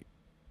be,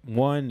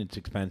 one, it's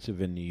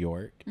expensive in New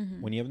York. Mm-hmm.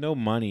 When you have no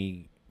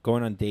money,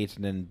 going on dates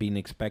and then being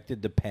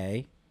expected to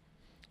pay,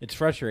 it's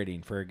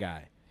frustrating for a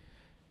guy.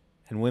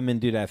 And women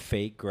do that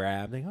fake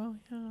grab. They go,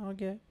 oh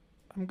yeah,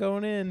 I'm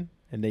going in,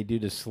 and they do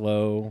the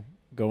slow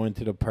go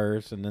into the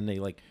purse, and then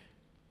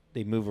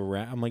they move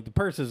around. I'm like, the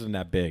purse isn't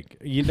that big.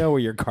 You know where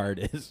your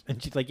card is.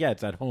 And she's like, yeah,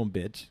 it's at home,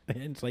 bitch.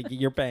 And it's like,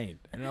 you're paying.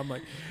 And I'm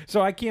like,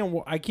 so I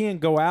can't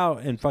go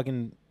out and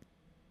fucking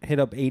hit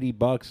up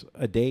 $80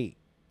 a date,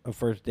 a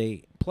first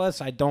date.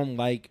 Plus, I don't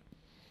like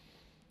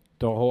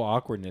the whole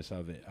awkwardness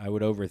of it. I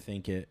would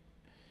overthink it,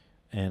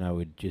 and I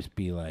would just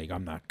be like,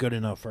 I'm not good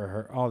enough for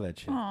her. All that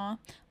shit. Aw.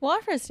 Well,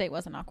 our first date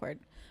wasn't awkward.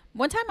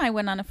 One time I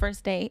went on a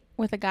first date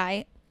with a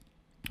guy,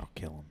 I'll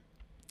kill him.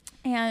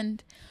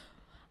 and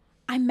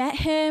I met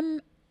him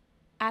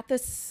at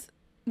this.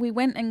 We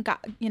went and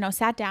got,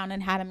 sat down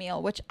and had a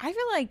meal, which I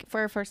feel like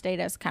for a first date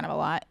is kind of a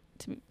lot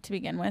to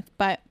begin with.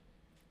 But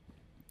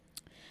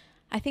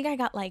I think I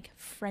got like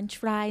French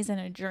fries and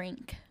a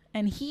drink,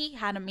 and he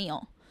had a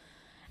meal.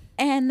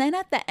 And then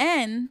at the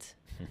end,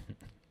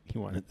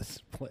 You wanted the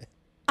split.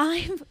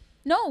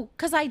 No,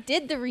 because I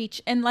did the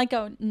reach in like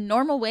a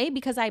normal way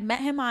because I met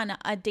him on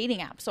a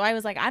dating app. So I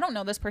was like, I don't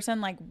know this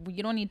person. Like,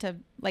 you don't need to,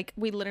 like,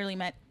 we literally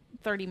met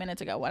 30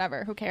 minutes ago,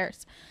 whatever. Who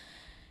cares?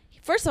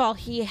 First of all,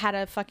 he had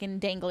a fucking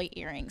dangly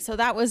earring. So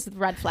that was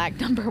red flag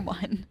number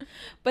one.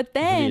 But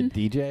then Was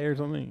he a DJ or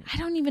something? I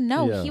don't even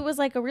know. Yeah. He was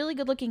like a really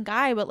good looking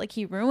guy, but like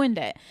he ruined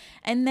it.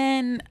 And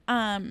then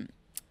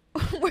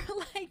we're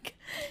like,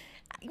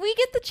 we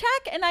get the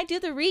check and I do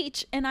the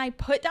reach and I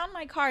put down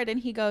my card and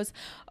he goes,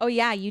 oh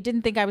yeah, you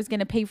didn't think I was going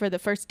to pay for the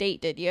first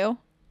date, did you?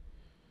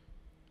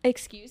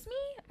 Excuse me?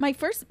 My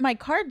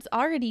card's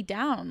already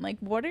down. Like,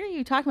 what are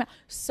you talking about?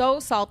 So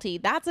salty.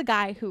 That's a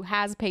guy who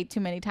has paid too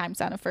many times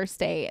on a first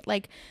date.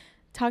 Like,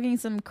 talking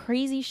some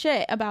crazy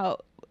shit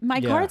about my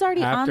card's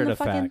already on after the the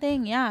fucking fact.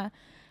 thing. Yeah.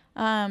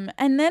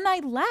 And then I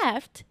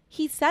left.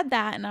 He said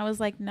that and I was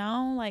like,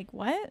 no, like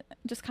what?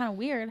 Just kind of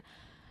weird.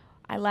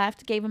 I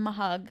left, gave him a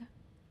hug.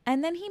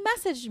 And then he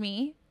messaged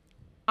me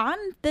on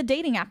the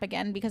dating app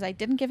again because I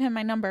didn't give him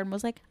my number and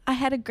was like, I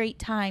had a great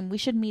time. We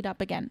should meet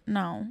up again.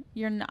 No,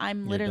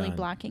 I'm literally done.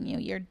 blocking you.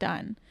 You're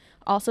done.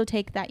 Also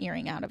take that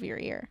earring out of your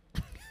ear.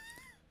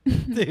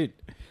 Dude.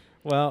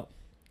 Well,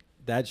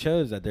 that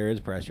shows that there is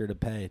pressure to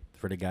pay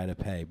for the guy to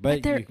pay.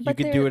 But you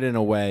could do it in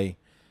a way.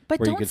 But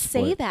where you don't could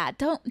say split. that.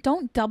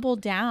 Don't double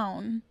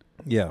down.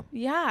 Yeah.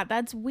 Yeah,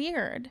 that's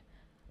weird.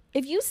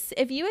 If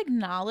you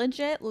acknowledge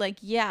it, like,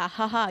 yeah,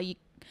 haha,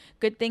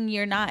 good thing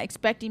you're not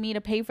expecting me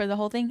to pay for the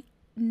whole thing.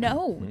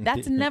 No,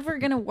 that's never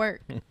going to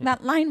work.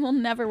 That line will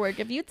never work.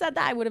 If you'd said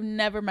that, I would have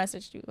never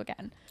messaged you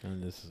again.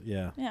 And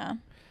yeah. Yeah.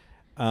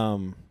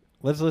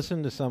 Let's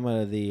listen to some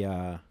of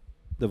the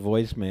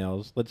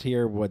voicemails. Let's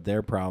hear what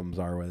their problems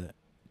are with it.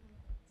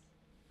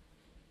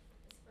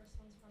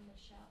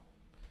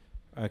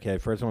 Okay,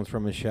 first one's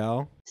from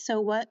Michelle.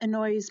 So what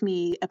annoys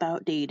me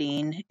about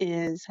dating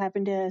is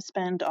having to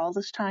spend all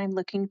this time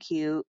looking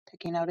cute,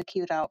 picking out a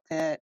cute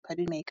outfit,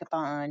 putting makeup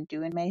on,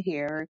 doing my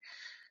hair,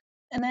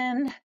 and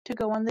then to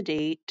go on the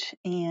date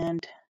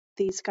and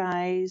these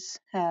guys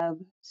have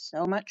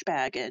so much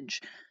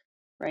baggage,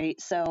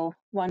 right? So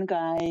one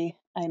guy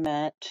I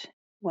met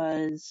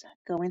was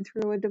going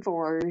through a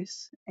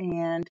divorce,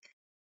 and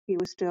he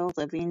was still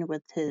living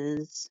with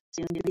his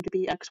soon to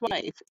be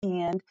ex-wife,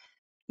 and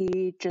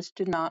he just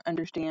did not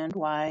understand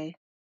why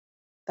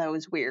that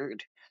was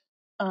weird.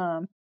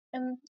 And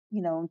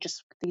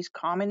just these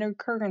common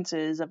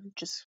occurrences of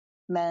just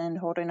men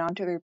holding on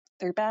to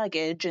their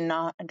baggage and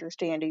not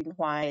understanding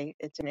why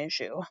it's an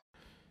issue.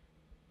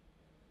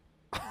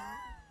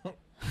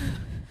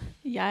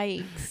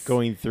 Yikes.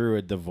 Going through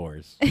a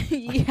divorce.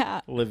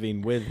 Yeah.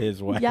 Living with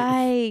his wife.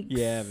 Yikes.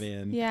 Yeah,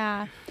 man.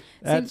 Yeah.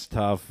 That's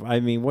tough. I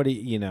mean, what do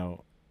you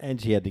know? And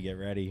she had to get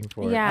ready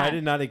for it. Yeah. I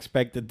did not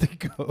expect it to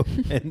go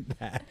in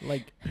that.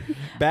 Like,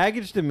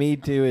 baggage to me,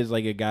 too, is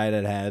like a guy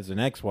that has an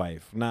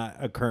ex-wife, not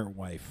a current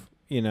wife,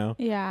 you know?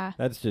 Yeah.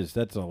 That's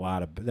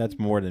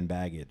more than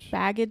baggage.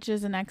 Baggage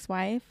is an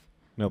ex-wife?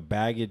 No,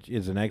 baggage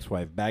is an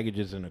ex-wife. Baggage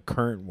isn't a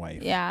current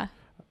wife. Yeah.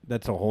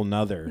 That's a whole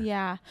nother.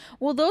 Yeah.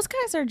 Well, those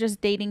guys are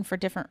just dating for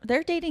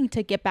they're dating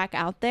to get back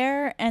out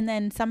there. And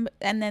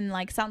then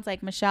like, sounds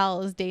like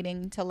Michelle is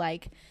dating to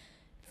like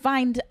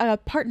find a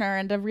partner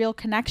and a real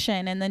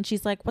connection. And then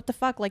she's like, what the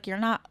fuck? Like,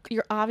 you're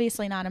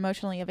obviously not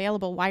emotionally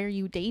available. Why are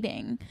you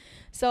dating?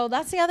 So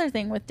that's the other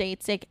thing with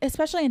dates, like,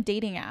 especially in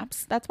dating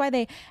apps. That's why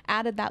they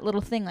added that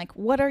little thing. Like,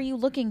 what are you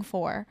looking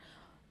for?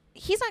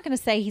 He's not going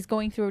to say he's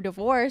going through a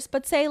divorce,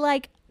 but say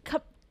like,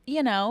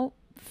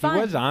 fun.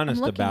 He was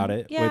honest about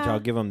it, yeah. which I'll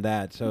give him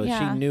that. So Yeah.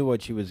 she knew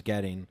what she was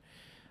getting.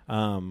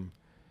 But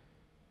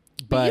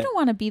you don't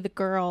want to be the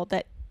girl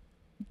that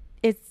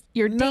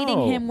you're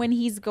dating him when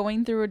he's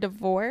going through a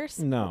divorce.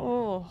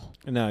 No.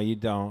 No, you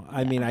don't.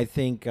 I mean, I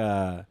think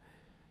that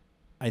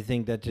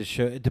just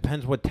it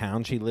depends what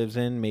town she lives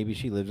in. Maybe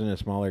she lives in a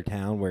smaller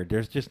town where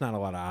there's just not a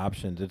lot of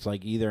options. It's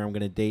like either I'm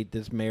going to date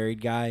this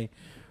married guy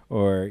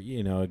or,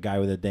 a guy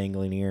with a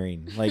dangling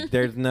earring. Like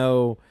there's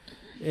no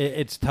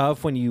it's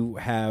tough when you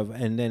have,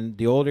 and then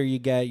the older you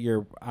get,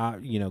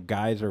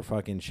 guys are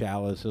fucking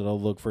shallow, so they'll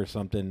look for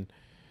something,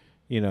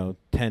 10,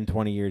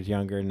 20 years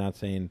younger. Not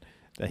saying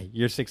that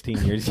you're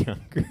 16 years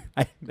younger.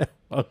 I know.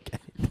 Okay.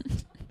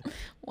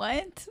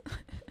 What?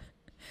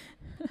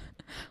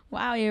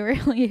 Wow, you're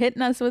really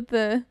hitting us with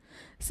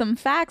some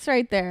facts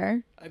right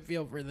there. I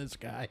feel for this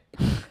guy.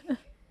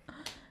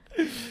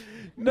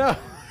 No.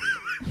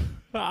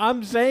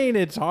 I'm saying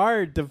it's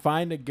hard to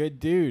find a good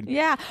dude.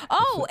 Yeah.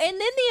 Oh, and then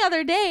the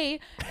other day,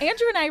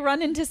 Andrew and I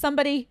run into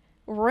somebody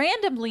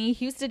randomly,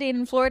 he used to date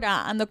in Florida,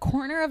 on the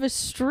corner of a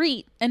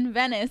street in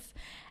Venice.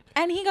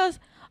 And he goes,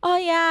 oh,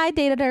 yeah, I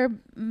dated her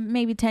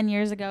maybe 10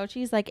 years ago.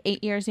 She's like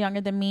 8 years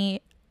younger than me,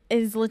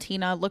 is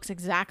Latina, looks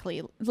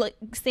exactly, like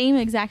same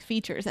exact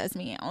features as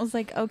me. I was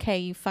like, okay,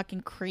 you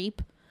fucking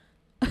creep.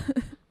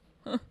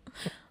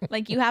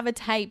 Like you have a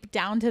type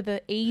down to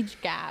the age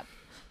gap.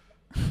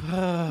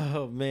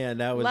 Oh man,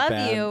 that was Love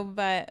bad. you,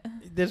 but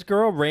this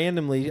girl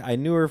randomly, I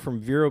knew her from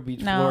Vero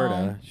Beach, No.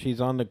 Florida.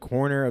 She's on the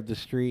corner of the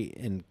street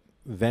in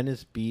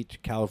Venice Beach,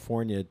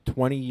 California.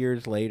 20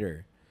 years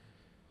later,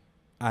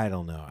 I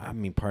don't know. I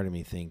mean, part of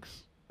me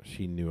thinks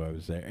she knew I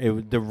was there.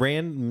 The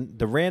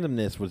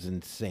randomness was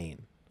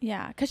insane.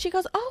 yeah, because she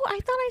goes, oh, I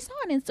thought I saw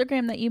on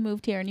Instagram that you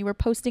moved here and you were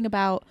posting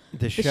about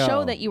The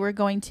show that you were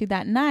going to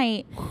that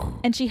night,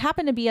 and she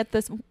happened to be at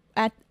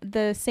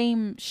the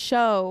same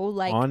show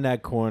like on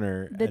that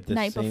corner the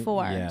night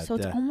before. Yeah, so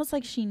it's almost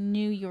like she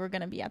knew you were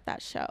going to be at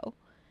that show.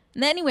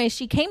 And anyway,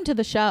 she came to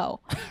the show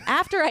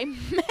after I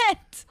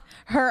met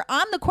her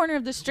on the corner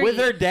of the street with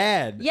her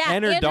dad. Yeah,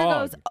 and her Andrew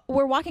dog. goes,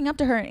 we're walking up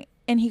to her,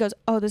 and he goes,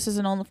 oh, this is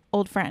an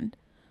old friend.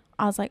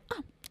 I was like,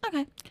 oh,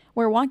 okay.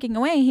 We're walking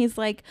away. He's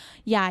like,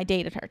 yeah, I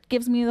dated her.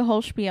 Gives me the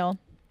whole spiel.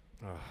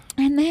 Ugh.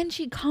 And then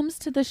she comes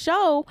to the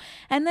show,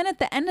 and then at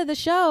the end of the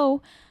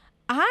show,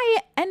 I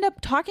end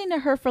up talking to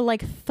her for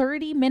like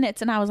 30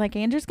 minutes, and I was like,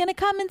 Andrew's going to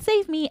come and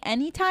save me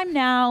anytime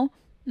now.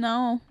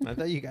 No. I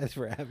thought you guys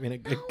were having a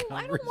good conversation.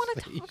 I don't want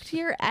to talk to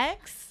your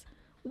ex.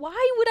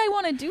 Why would I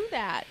want to do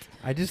that?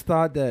 I just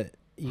thought that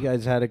you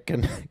guys had a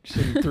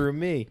connection through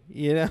me.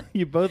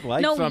 You both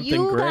like something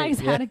you great. guys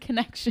had a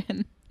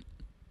connection.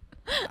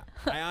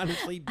 I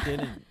honestly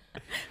didn't.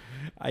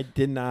 I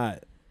did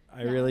not.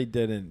 I really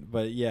didn't.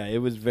 But yeah, it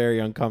was very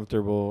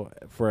uncomfortable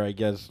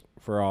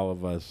for all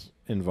of us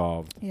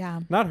involved.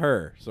 Yeah. Not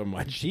her so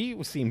much.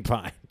 She seemed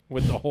fine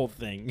with the whole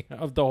thing,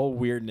 of the whole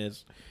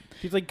weirdness.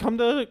 She's like, come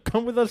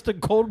with us to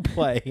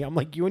Coldplay. I'm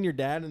like, you and your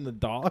dad and the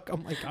dog?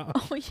 I'm like,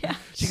 Oh, yeah.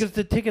 She goes,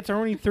 the tickets are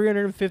only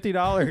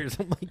 $350.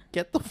 I'm like,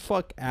 get the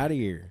fuck out of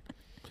here.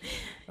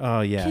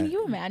 Oh, yeah. Can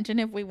you imagine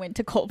if we went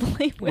to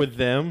Coldplay with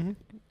them?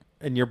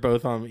 And you're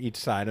both on each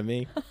side of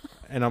me,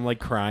 and I'm like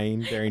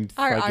crying during.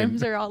 Our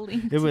arms are all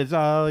linked. It was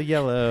all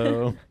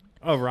yellow.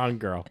 Oh, wrong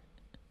girl.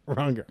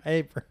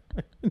 Hey,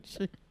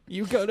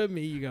 you go to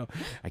me. You go.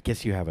 I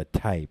guess you have a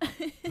type.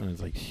 And I was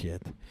like,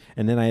 shit.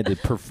 And then I had to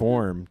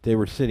perform. They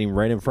were sitting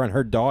right in front.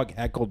 Her dog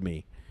heckled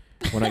me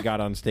when I got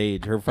on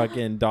stage. Her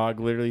fucking dog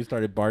literally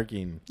started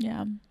barking.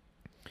 Yeah,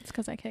 it's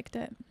because I kicked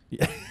it.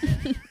 Yeah.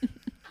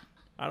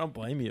 I don't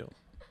blame you.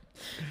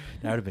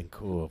 That would have been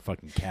cool.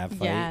 Fucking cat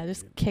fight. Yeah,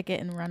 just kick it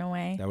and run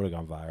away. That would have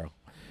gone viral.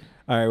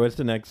 All right, what's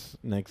the next?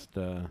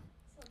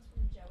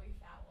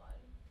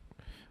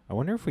 I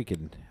wonder if we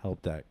can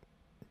help that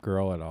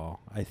girl at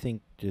all. I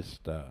think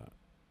just I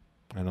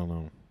don't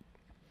know.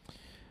 I'm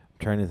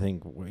trying to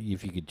think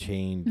if you could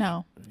change.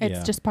 No,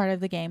 it's just part of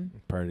the game.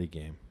 Part of the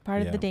game.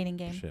 Part of the dating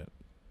game. Shit.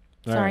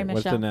 Sorry, all right, Michelle.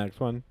 What's the next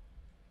one?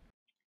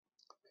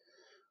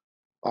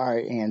 All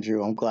right,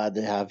 Andrew, I'm glad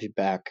to have you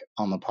back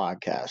on the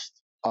podcast.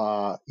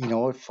 You know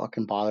what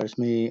fucking bothers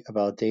me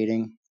about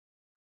dating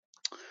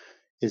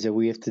is that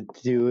we have to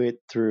do it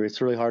through, it's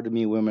really hard to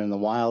meet women in the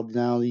wild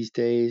now these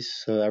days,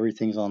 so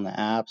everything's on the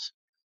apps.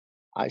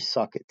 I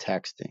suck at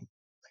texting.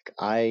 Like,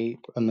 I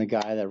am the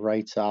guy that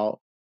writes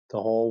out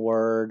the whole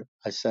word.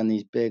 I send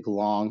these big,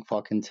 long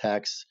fucking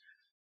texts.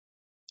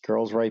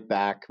 Girls write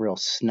back real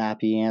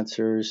snappy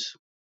answers.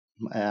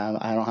 And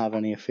I don't have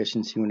any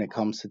efficiency when it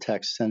comes to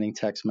sending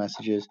text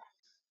messages.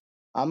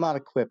 I'm not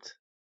equipped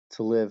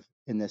to live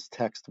in this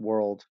text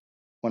world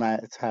when I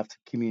have to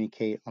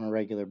communicate on a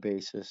regular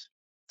basis.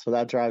 So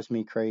that drives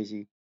me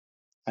crazy.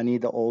 I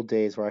need the old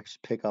days where I could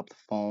pick up the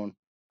phone,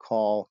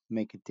 call,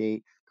 make a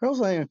date. Girls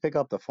don't even pick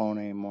up the phone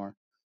anymore.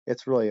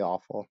 It's really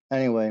awful.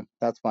 Anyway,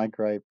 that's my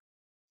gripe.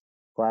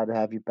 Glad to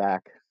have you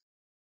back.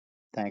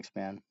 Thanks,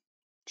 man.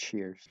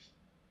 Cheers.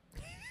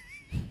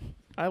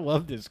 I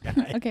love this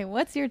guy. Okay,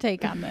 what's your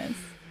take on this?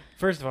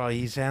 First of all,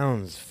 he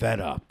sounds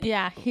fed up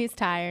Yeah, he's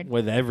tired.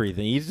 with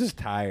everything. He's just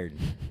tired.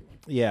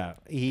 Yeah,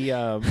 he's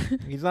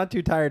not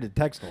too tired to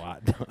text a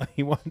lot.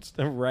 He wants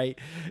to write.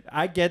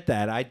 I get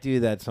that. I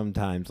do that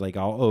sometimes. Like,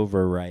 I'll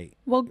overwrite.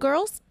 Well,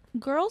 girls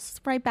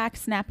write back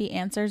snappy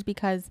answers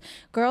because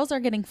girls are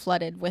getting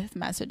flooded with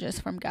messages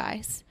from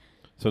guys.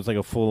 So it's like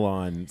a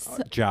full-on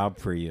job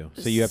for you.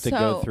 So you have to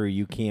go through.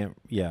 You can't.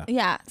 Yeah.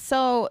 Yeah.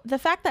 So the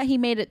fact that he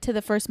made it to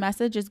the first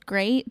message is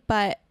great,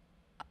 but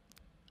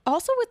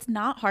also it's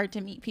not hard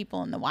to meet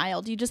people in the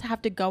wild. You just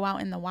have to go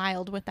out in the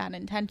wild with that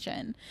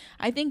intention.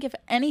 I think if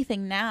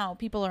anything now,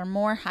 people are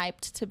more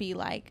hyped to be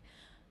like,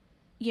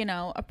 you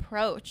know,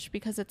 approach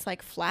because it's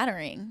like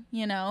flattering,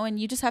 you know, and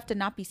you just have to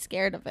not be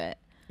scared of it.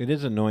 It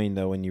is annoying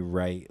though when you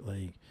write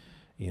like,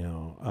 you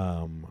know,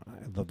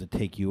 I'd love to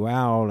take you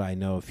out. I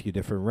know a few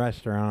different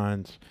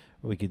restaurants.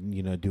 We could,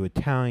 you know, do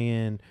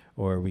Italian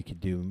or we could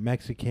do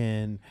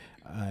Mexican.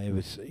 It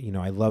was, you know,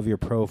 I love your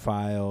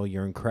profile.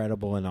 You're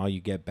incredible. And all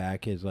you get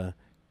back is a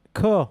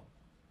cool.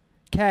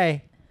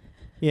 Okay.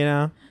 You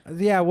know,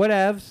 yeah,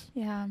 whatevs.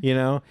 Yeah. You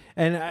know,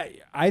 and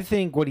I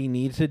think what he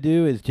needs to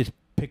do is just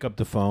pick up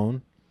the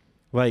phone,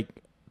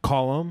 like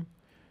call him.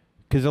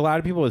 Because a lot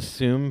of people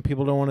assume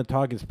people don't want to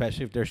talk,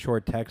 especially if they're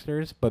short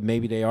texters, but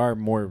maybe they are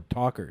more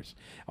talkers.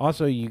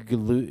 Also, you could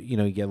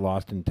you get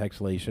lost in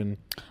textlation.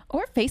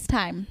 Or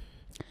FaceTime.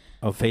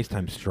 Oh,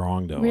 FaceTime's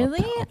strong though.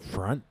 Really? Up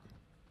front.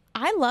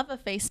 I love a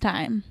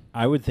FaceTime.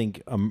 I would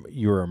think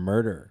you're a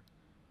murderer.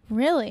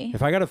 Really?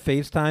 If I got a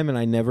FaceTime and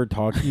I never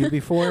talked to you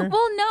before.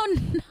 Well, no,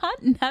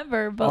 not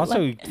never. But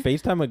also, like,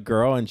 FaceTime a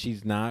girl and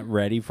she's not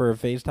ready for a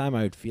FaceTime,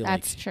 I would feel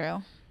that's like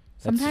true.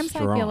 Sometimes I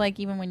strong. feel like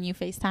even when you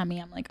FaceTime me,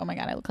 I'm like, oh my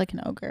God, I look like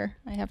an ogre.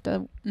 I have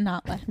to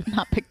not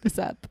pick this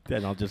up.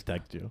 Then I'll just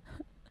text you.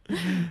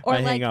 Or I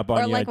like, hang up on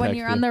or you, like I when text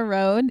you're you. on the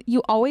road,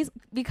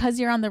 because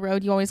you're on the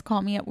road, you always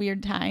call me at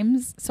weird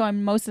times. So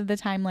I'm most of the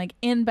time like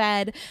in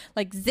bed,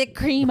 like Zit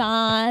cream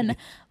on,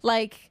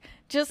 like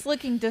just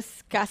looking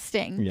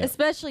disgusting, Yeah.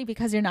 especially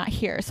because you're not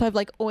here. So I have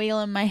like oil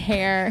in my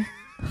hair.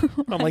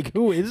 I'm like,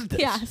 who is this?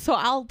 Yeah, so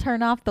I'll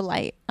turn off the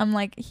light. I'm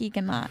like, he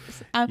cannot.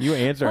 You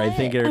answer, I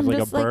think it's I'm like a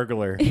just like-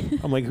 burglar.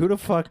 I'm like, who the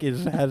fuck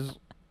has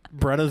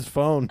Brenna's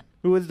phone?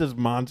 Who is this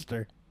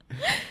monster?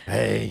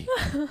 Hey.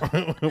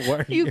 What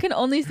are You can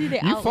only see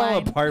the You fall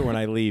outline. apart when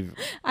I leave.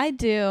 I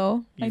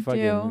do. You I do.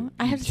 fucking-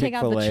 I have you to take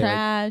out the Chick-fil-A, like-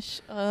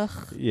 trash.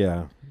 Ugh.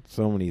 Yeah,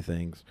 so many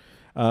things.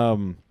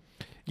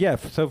 Yeah,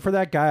 so for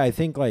that guy, I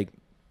think like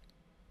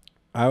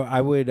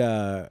I would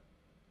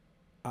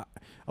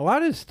a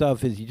lot of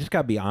stuff is you just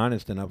got to be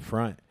honest and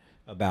upfront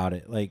about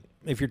it. Like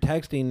if you're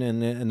texting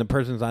and the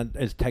person's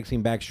is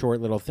texting back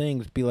short little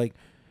things, be like,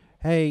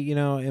 "Hey, you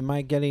know, am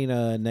I getting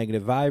a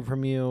negative vibe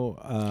from you?"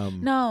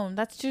 No,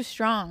 that's too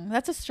strong.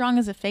 That's as strong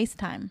as a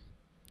FaceTime.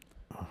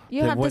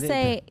 You Then have to what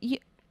say,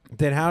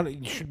 Then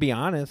you should be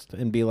honest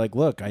and be like,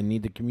 "Look, I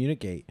need to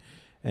communicate,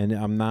 and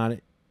I'm not.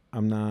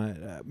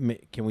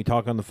 Can we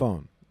talk on the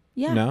phone?"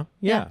 yeah. No?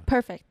 Yeah.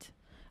 Perfect.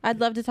 I'd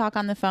love to talk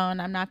on the phone.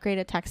 I'm not great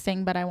at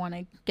texting, but I want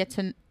to get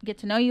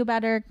to know you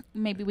better.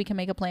 Maybe we can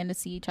make a plan to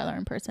see each other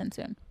in person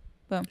soon.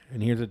 Boom.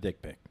 And here's a dick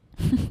pic.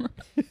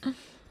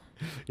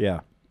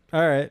 Yeah.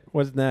 All right.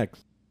 What's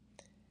next?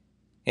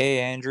 Hey,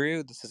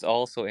 Andrew. This is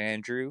also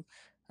Andrew.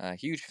 A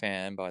huge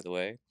fan, by the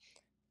way.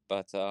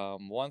 But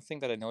one thing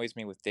that annoys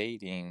me with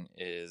dating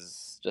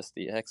is just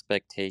the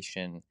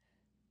expectation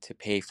to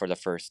pay for the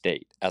first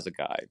date as a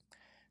guy.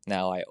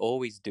 Now, I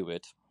always do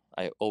it.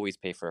 I always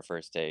pay for a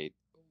first date,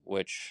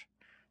 which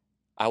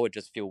I would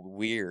just feel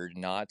weird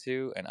not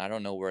to. And I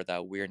don't know where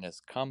that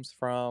weirdness comes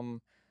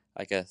from.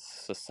 I guess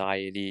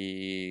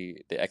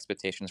society, the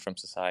expectations from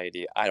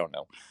society. I don't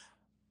know.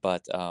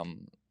 But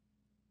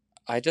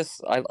I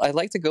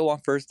like to go on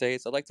first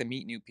dates. I like to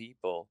meet new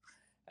people,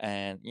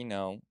 and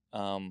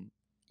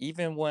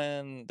even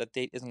when the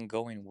date isn't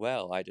going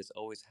well, I just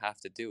always have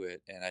to do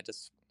it, and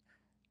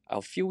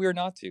I'll feel weird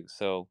not to.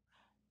 So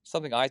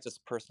something I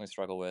just personally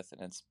struggle with,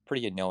 and it's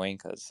pretty annoying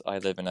because I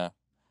live in a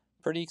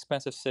pretty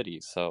expensive city,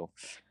 so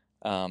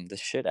the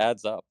shit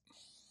adds up.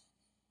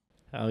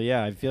 Oh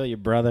yeah, I feel you,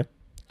 brother.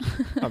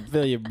 I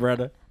feel you,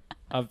 brother.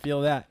 I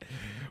feel that.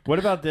 What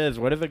about this?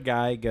 What if a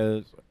guy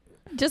goes,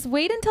 Just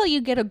wait until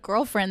you get a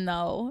girlfriend,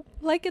 though.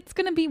 Like, it's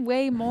going to be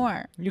way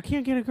more. you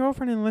can't get a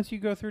girlfriend unless you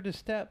go through the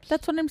steps?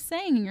 That's what I'm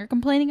saying. You're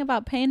complaining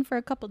about paying for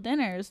a couple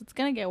dinners. It's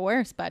going to get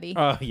worse, buddy.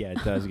 Oh yeah,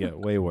 it does get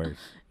way worse.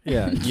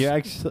 Yeah, you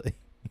actually.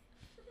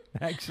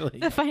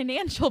 The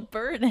financial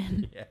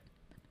burden. Yeah.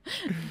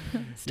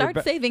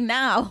 Start saving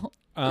now.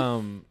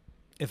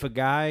 If a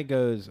guy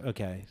goes,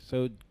 okay,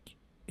 so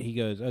he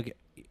goes, okay,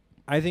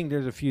 I think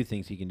there's a few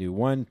things he can do.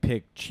 One,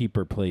 pick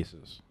cheaper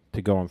places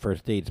to go on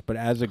first dates. But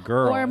as a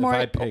girl, Or if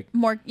I pick,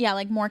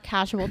 more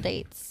casual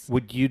dates.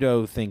 would you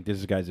though think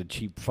this guy's a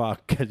cheap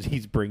fuck because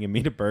he's bringing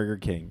me to Burger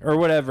King or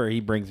whatever he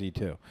brings you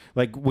to?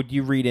 Like, would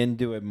you read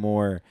into it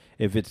more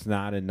if it's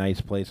not a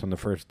nice place on the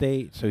first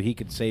date, so he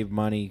could save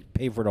money,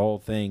 pay for the whole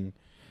thing?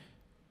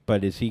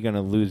 But is he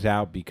gonna lose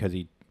out because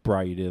he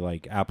brought you to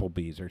like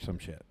Applebee's or some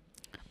shit?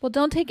 Well,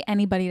 don't take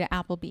anybody to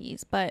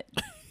Applebee's, but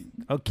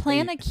Okay.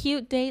 plan a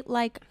cute date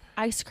like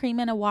ice cream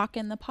and a walk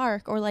in the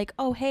park, or like,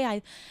 oh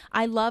hey,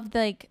 I love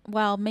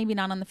well, maybe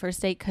not on the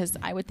first date because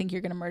I would think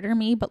you're gonna murder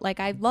me, but like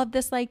I love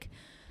this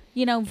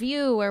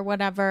view or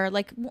whatever.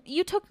 Like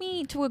you took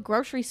me to a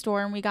grocery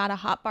store and we got a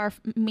hot bar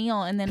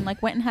meal and then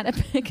like went and had a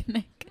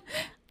picnic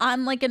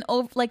on like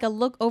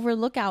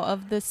lookout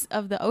of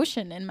the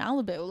ocean in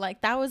Malibu.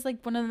 Like that was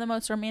like one of the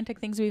most romantic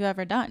things we've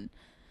ever done.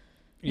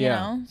 You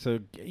know? So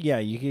yeah,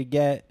 you could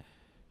get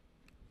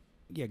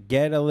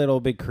a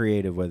little bit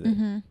creative with it.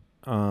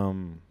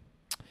 Mm-hmm.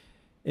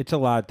 It's a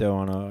lot though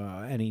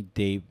on any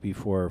date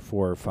before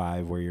 4 or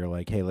 5 where you're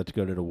like, hey, let's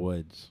go to the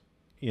woods.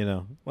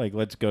 Like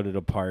let's go to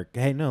the park.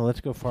 Hey, no,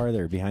 let's go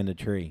farther behind the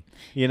tree.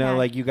 Yeah.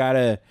 Like you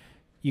gotta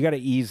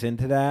ease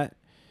into that.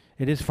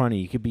 It is funny.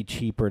 You could be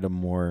cheaper the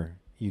more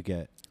you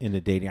get into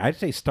dating. I'd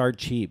say start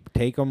cheap.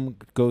 Take them.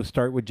 Go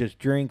start with just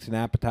drinks and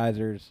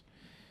appetizers.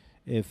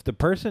 If the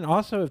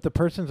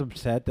person's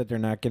upset that they're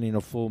not getting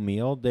a full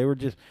meal, they were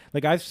just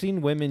like, I've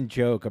seen women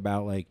joke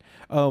about like,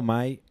 oh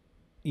I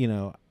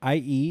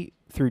eat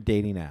through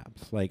dating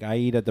apps. Like I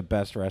eat at the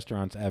best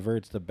restaurants ever.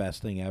 It's the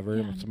best thing ever.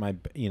 Yeah. It's my,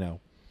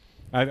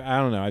 I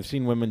don't know. I've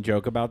seen women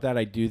joke about that.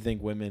 I do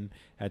think women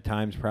at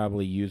times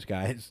probably use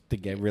guys to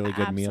get really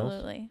good meals.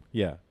 Absolutely.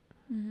 Yeah.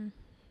 Mm-hmm.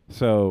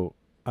 So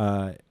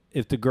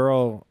if the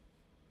girl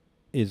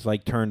is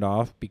like turned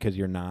off because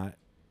you're not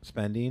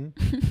spending,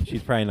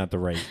 she's probably not the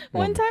right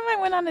One woman. time I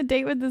went on a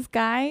date with this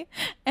guy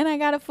and I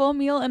got a full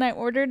meal and I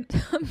ordered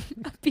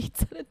a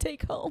pizza to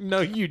take home. No,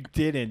 you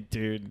didn't,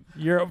 dude.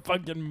 You're a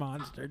fucking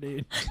monster,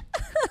 dude.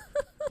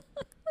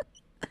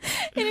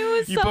 And it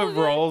was You so put good.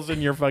 rolls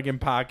in your fucking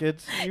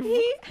pockets. I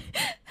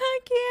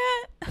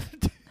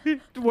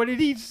can't. What did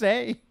he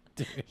say?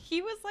 Dude.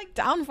 He was like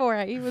down for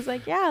it. He was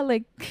like, yeah,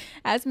 like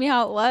asked me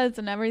how it was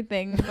and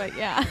everything. But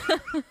yeah.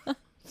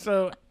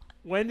 So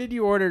when did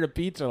you order the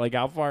pizza? Like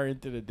how far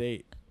into the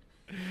date?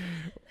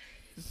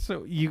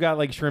 So you got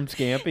like shrimp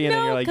scampi and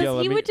then you're like, yo,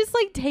 let he me... would just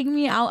like take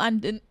me out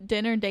on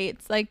dinner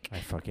dates. Like, I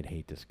fucking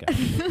hate this guy.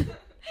 and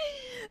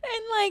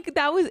like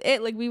that was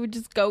it. Like we would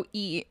just go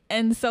eat.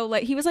 And so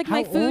like he was like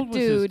my How food old was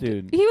this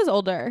dude? He was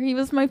older. He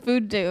was my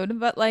food dude.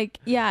 But like,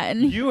 yeah.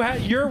 And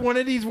You're one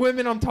of these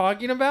women I'm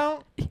talking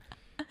about?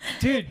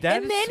 Dude,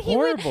 that is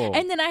horrible.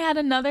 And then I had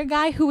another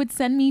guy who would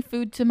send me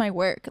food to my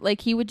work.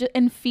 Like he would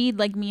and feed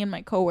like me and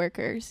my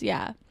coworkers.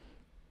 Yeah.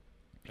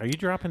 Are you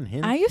dropping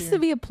hints? I used to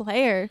be a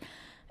player.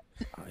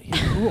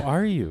 Who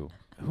are you?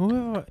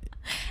 And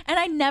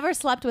I never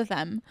slept with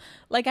them.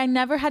 Like I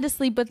never had to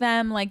sleep with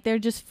them. Like they're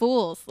just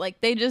fools.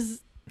 Like they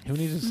just. Who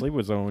needs to sleep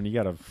with someone when you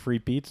got a free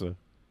pizza?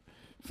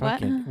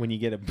 What? Fucking when you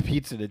get a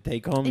pizza to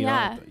take home. You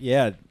Yeah.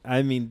 Yeah.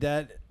 I mean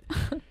that.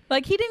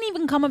 Like he didn't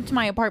even come up to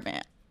my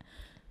apartment.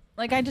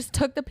 Like I just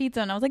took the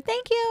pizza and I was like,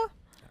 "Thank you."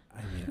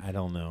 I mean, I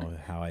don't know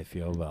how I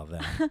feel about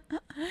that.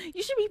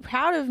 You should be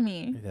proud of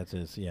me. That's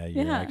just you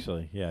Yeah.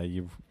 actually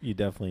you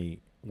definitely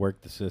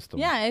worked the system.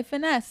 Yeah, I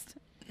finessed.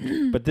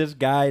 But this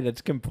guy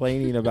that's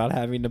complaining about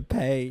having to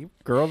pay,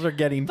 girls are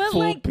getting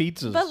full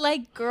pizzas. But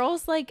like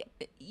girls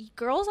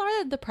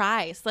are the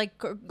prize. Like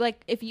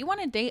if you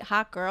want to date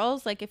hot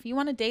girls, like if you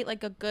want to date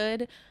like a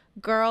good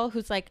girl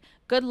who's like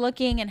good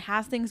looking and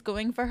has things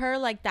going for her,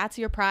 like that's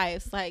your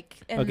prize. Like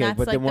and Okay, that's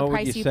but like then the what would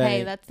price you you say-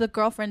 pay. That's the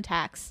girlfriend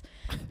tax.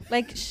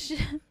 Like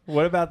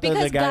What about the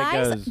because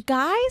guy that goes,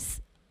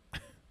 guys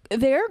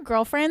their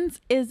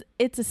girlfriends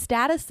it's a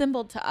status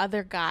symbol to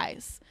other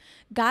guys.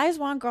 Guys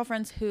want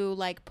girlfriends who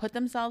like put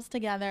themselves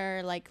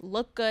together, like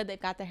look good, they've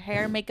got their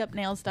hair, makeup,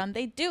 nails done.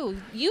 They do.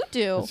 You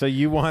do. so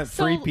you want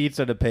So- free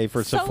pizza to pay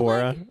for So,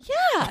 Sephora? like,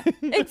 yeah,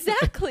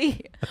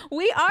 exactly.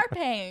 We are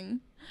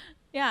paying.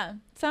 Yeah.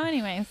 So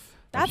anyways.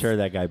 I'm sure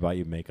that guy bought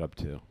you makeup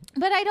too.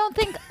 But I don't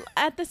think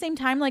at the same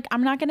time, like,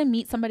 I'm not going to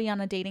meet somebody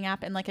on a dating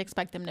app and like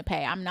expect them to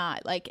pay. I'm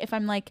not. Like, if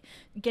I'm like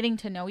getting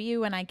to know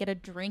you and I get a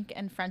drink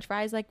and french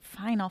fries, like,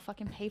 fine, I'll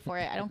fucking pay for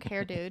it. I don't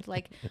care, dude.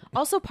 Like,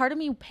 also part of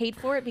me paid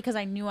for it because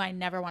I knew I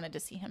never wanted to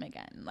see him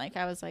again. Like,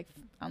 I was like,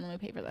 I'm going to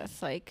pay for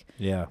this. Like,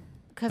 yeah.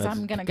 Because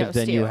I'm going to go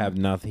then you have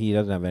nothing. He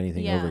doesn't have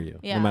anything over you.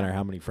 Yeah. No matter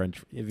how many if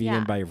you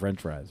didn't buy your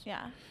french fries.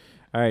 Yeah.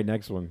 All right,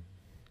 next one.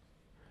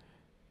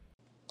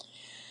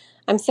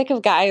 I'm sick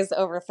of guys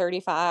over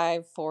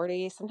 35,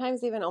 40,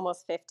 sometimes even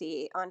almost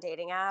 50 on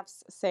dating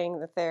apps saying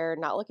that they're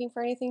not looking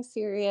for anything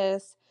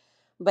serious,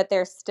 but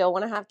they still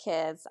want to have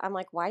kids. I'm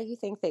like, why do you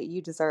think that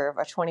you deserve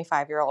a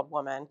 25-year-old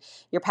woman?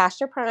 You're past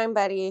your prime,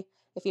 buddy.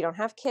 If you don't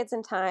have kids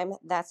in time,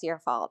 that's your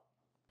fault.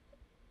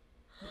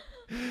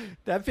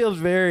 That feels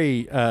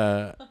very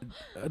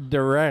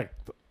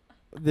direct.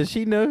 Does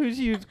she know who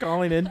she was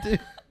calling into?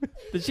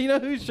 Does she know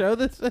whose show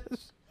this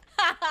is?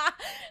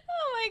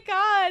 Oh my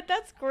God,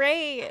 that's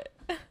great.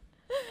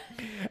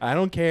 I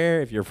don't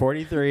care if you're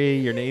 43,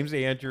 your name's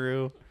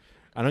Andrew.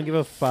 I don't give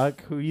a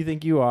fuck who you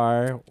think you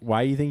are,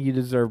 why you think you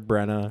deserve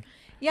Brenna.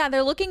 Yeah,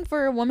 they're looking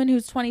for a woman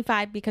who's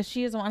 25 because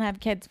she doesn't want to have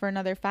kids for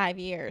another 5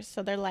 years.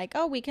 So they're like,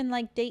 oh, we can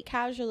like date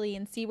casually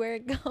and see where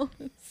it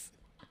goes.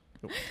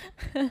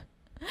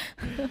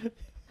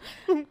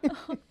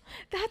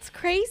 That's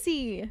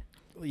crazy.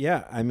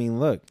 Yeah, I mean,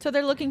 look. So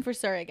they're looking for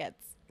surrogates.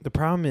 The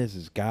problem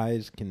is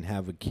guys can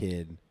have a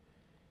kid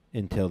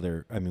until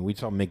we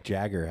saw Mick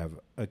Jagger have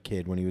a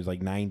kid when he was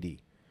like 90.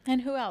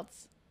 And who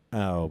else?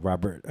 Oh,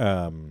 Robert,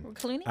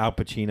 Clooney? Al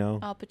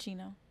Pacino. Al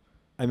Pacino.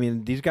 I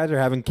mean, these guys are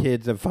having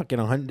kids at fucking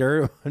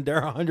 100,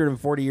 they're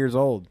 140 years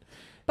old.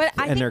 But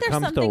I think there's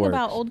something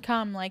about works. old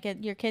cum, like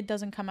your kid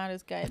doesn't come out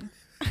as good.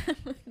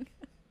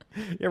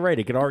 You're right.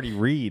 It could already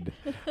read.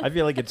 I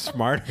feel like it's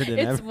smarter than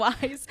it's ever.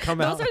 wise. Come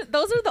those out.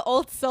 Are the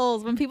old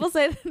souls. When people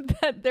say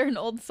that they're an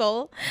old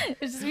soul, it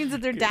just means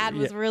that their dad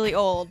was really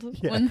old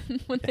when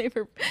they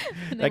were.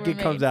 That kid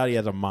comes out. He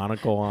has a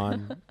monocle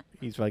on.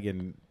 He's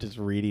fucking just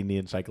reading the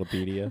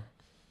encyclopedia.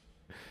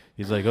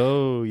 He's like,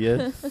 "Oh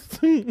yes,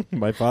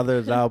 my father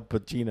is Al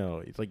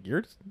Pacino." He's like,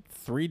 "You're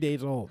 3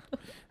 days old."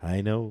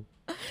 I know.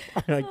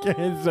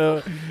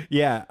 So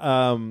yeah.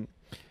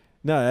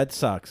 No, that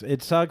sucks.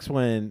 It sucks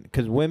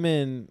because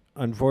women,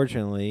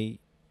 unfortunately,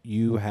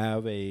 you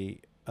have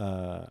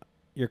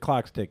your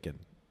clock's ticking.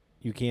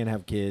 You can't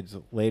have kids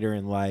later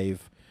in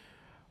life.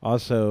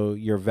 Also,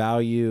 your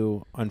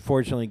value,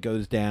 unfortunately,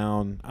 goes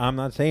down. I'm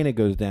not saying it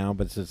goes down,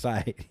 but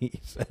society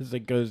says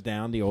it goes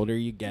down the older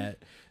you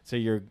get. So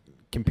you're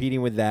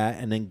competing with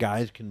that, and then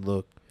guys can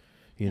look,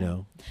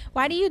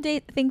 Why do you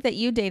think that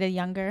you dated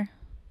younger?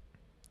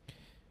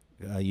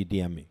 You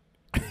DM me.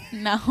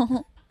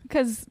 No,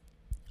 because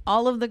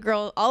all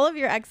of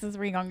your exes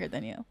were younger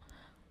than you.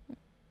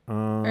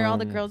 Or all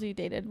the girls you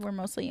dated were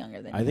mostly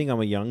younger than you. I think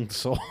I'm a young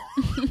soul.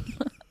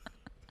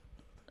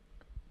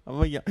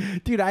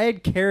 Dude, I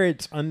had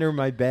carrots under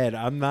my bed.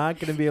 I'm not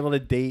going to be able to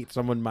date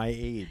someone my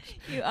age.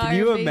 Can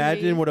you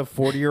imagine what a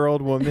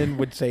 40-year-old woman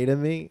would say to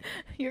me?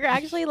 You're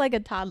actually like a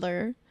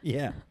toddler.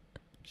 Yeah.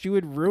 She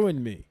would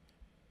ruin me.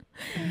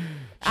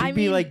 She'd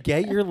be like,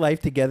 get your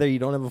life together. You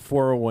don't have a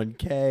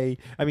 401k.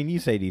 I mean, you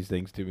say these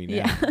things to me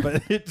now,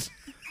 but it's...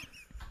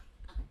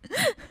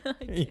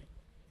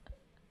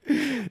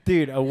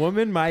 Dude, a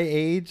woman my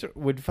age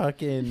would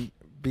fucking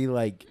be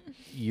like,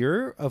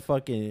 you're a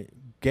fucking...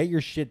 Get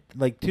your shit,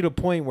 like, to the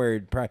point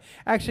where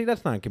actually,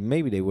 that's not...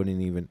 Maybe they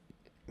wouldn't even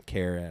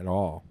care at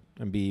all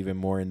and be even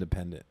more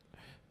independent.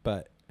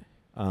 But,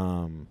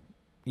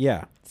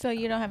 yeah. So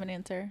you don't have an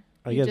answer.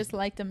 I You guess- just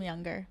liked them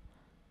younger.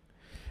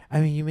 I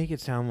mean, you make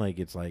it sound like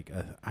it's like...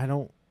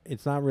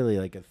 It's not really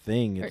like a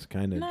thing. It's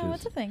kind of No, just...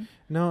 what's a thing?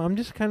 No, I'm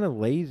just kind of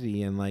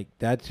lazy, and, like,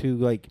 that's who,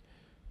 like,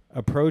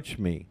 approached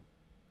me.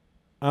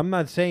 I'm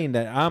not saying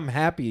that I'm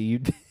happy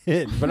you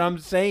did, but I'm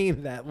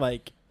saying that,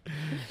 like...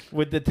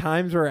 With the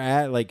times we're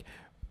at, like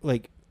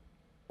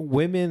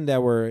women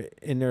that were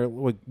in there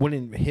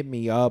wouldn't hit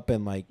me up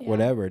and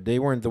whatever. They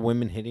weren't the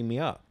women hitting me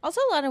up.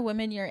 Also, a lot of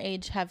women your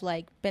age have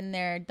like been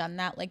there, done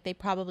that. Like they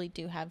probably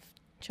do have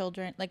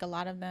children. Like a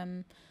lot of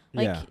them.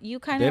 Like you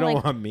kind of. They don't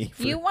like, want me.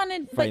 For you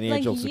wanted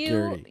financial like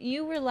security.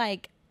 You were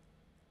like,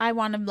 I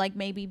want to like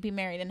maybe be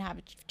married and have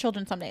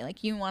children someday.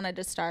 Like you wanted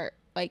to start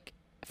like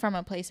from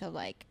a place of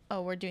like,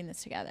 oh, we're doing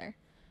this together,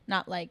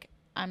 not like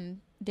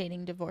I'm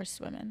dating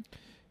divorced women.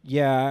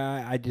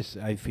 Yeah,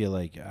 I feel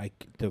like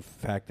the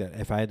fact that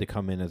if I had to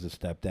come in as a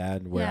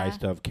stepdad where I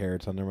still have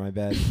carrots under my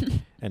bed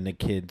and the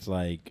kids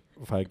like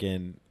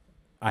fucking,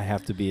 I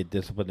have to be a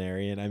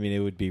disciplinarian. I mean, it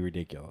would be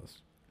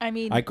ridiculous. I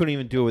mean, I couldn't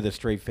even do it with a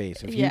straight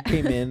face. If you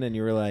came in and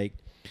you were like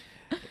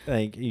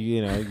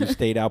you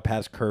stayed out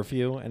past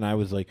curfew, and I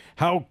was like,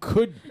 how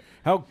could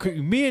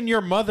me and your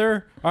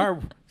mother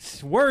are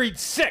worried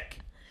sick.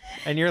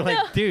 And you're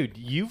like, dude,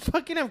 you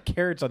fucking have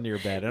carrots under your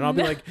bed. And I'll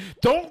be like,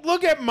 don't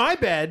look at my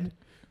bed.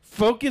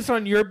 Focus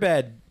on your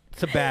bed,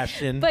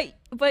 Sebastian.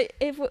 But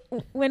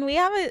when we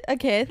have a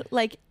kid,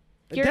 like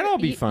Then I'll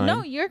be fine.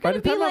 No, you're By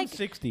gonna the time be I'm like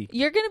 60.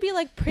 You're gonna be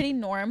like pretty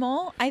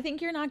normal. I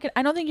think you're not gonna.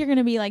 I don't think you're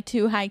gonna be like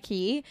too high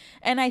key.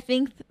 And I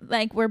think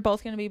like we're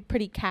both gonna be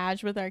pretty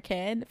cash with our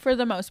kid for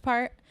the most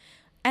part.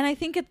 And I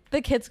think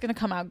the kid's gonna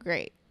come out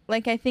great.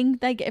 Like I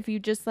think like if you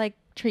just like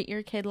treat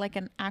your kid like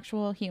an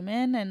actual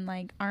human and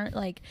like aren't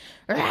like,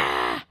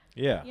 "Rah!"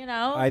 Yeah. You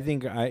know. I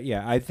think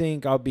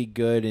I'll be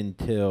good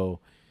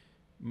until.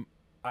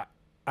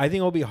 I think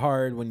it'll be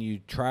hard when you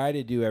try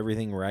to do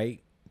everything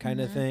right, kind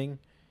of thing,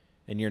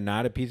 and you're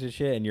not a piece of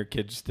shit, and your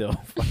kid still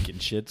fucking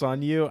shits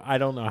on you. I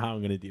don't know how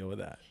I'm gonna deal with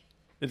that.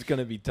 It's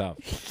gonna be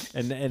tough.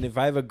 And if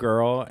I have a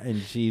girl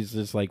and she's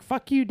just like,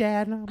 "Fuck you,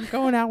 Dad, I'm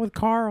going out with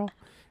Carl,"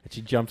 and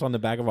she jumps on the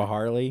back of a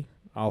Harley,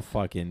 I'll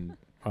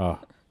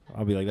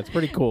be like, "That's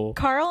pretty cool."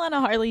 Carl on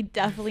a Harley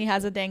definitely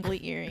has a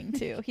dangly earring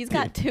too. He's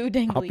got two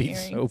dangly I'll be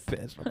earrings. so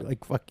pissed. I'll be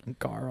like, "Fucking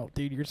Carl,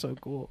 dude, you're so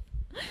cool."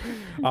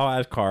 I'll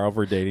ask Carl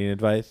for dating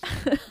advice.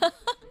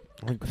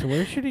 Like, so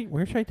where should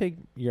I take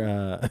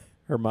your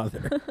her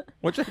mother?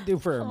 What should I do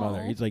for her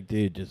mother? He's like,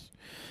 dude, just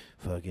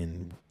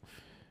fucking,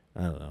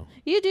 I don't know.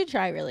 You do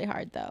try really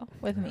hard though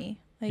with me.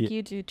 Like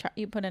you do try.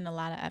 You put in a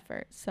lot of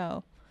effort.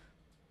 So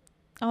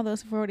all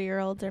those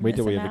 40-year-olds are Wait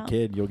till we missing have out. a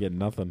kid. You'll get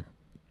nothing.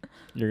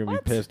 You're gonna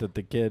What? be pissed at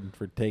the kid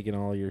for taking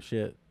all your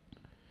shit.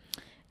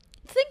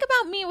 Think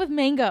about me with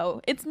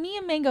Mango. It's me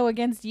and Mango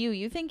against you.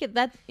 You think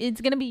that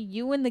it's gonna be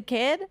you and the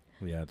kid?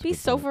 Yeah, it's a Be good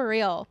so point. for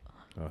real.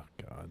 Oh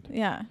God.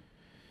 Yeah.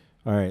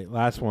 All right,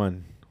 last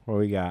one. What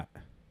we got?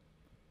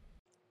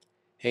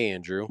 Hey,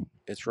 Andrew.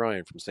 It's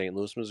Ryan from St.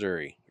 Louis,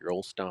 Missouri, your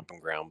old stomping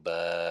ground,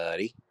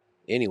 buddy.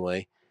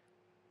 Anyway,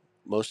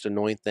 most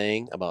annoying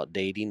thing about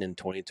dating in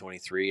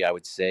 2023, I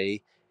would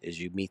say, is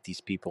you meet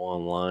these people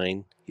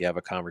online. You have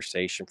a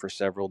conversation for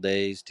several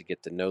days to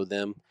get to know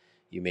them.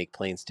 You make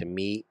plans to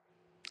meet,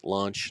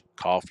 lunch,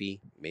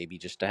 coffee, maybe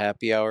just a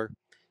happy hour.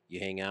 You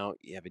hang out,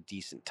 you have a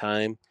decent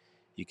time.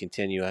 You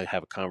continue to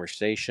have a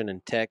conversation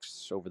and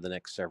texts over the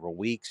next several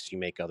weeks. You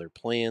make other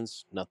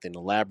plans, nothing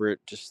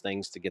elaborate, just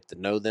things to get to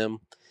know them.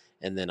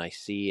 And then I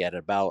see at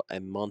about a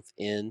month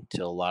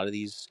into a lot of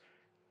these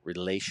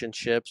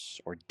relationships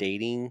or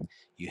dating,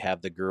 you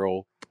have the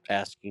girl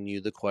asking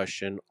you the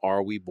question,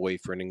 are we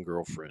boyfriend and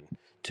girlfriend?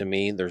 To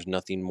me, there's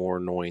nothing more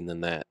annoying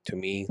than that. To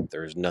me,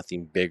 there's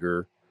nothing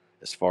bigger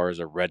as far as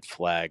a red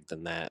flag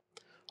than that.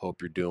 Hope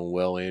you're doing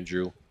well,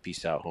 Andrew.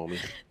 Peace out, homie.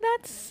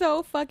 That's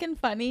so fucking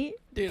funny.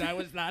 Dude, I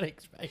was not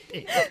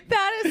expecting.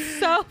 That is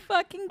so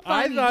fucking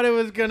I funny. thought it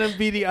was going to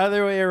be the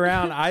other way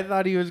around. I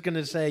thought he was going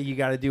to say, you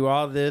got to do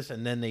all this,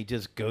 and then they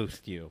just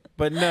ghost you.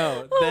 But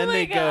no, then my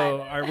they go,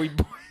 God. are we...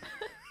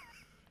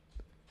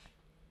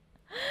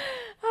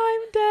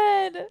 I'm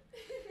dead.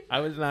 I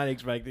was not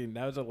expecting.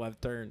 That was a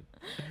left turn.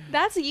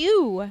 That's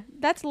you.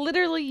 That's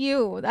literally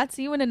you. That's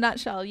you in a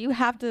nutshell. You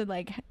have to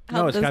like help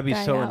No, it's this got to be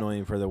guy so out.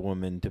 annoying for the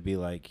woman to be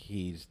like,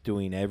 he's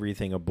doing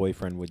everything a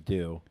boyfriend would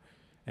do.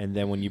 And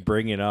then when you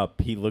bring it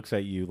up, he looks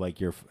at you like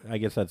you're, I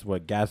guess that's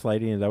what,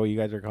 gaslighting? Is that what you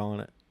guys are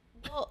calling it?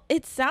 Well,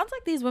 it sounds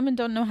like these women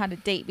don't know how to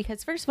date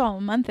because first of all,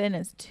 a month in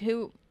is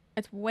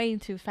it's way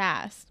too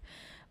fast.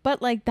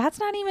 But like that's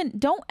not even,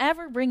 don't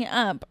ever bring it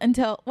up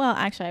until, well,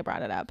 actually I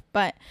brought it up,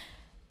 but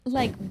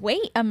like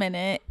wait a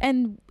minute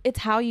and it's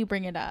how you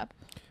bring it up.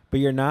 But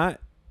you're not,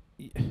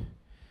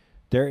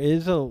 there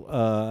is a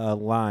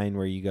line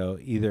where you go,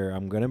 either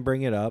I'm going to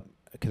bring it up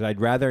because I'd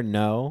rather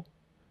know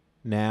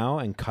now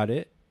and cut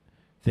it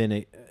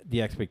than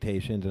the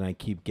expectations and I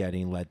keep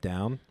getting let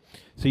down.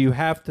 So you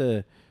have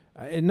to,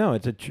 no,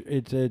 it's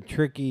a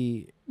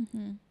tricky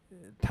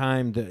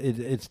time.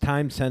 It's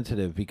time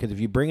sensitive because if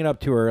you bring it up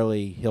too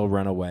early, he'll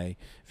run away.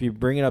 If you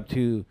bring it up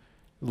too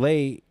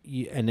late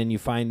and then you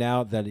find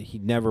out that he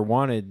never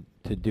wanted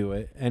to do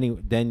it,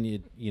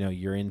 then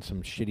you're in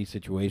some shitty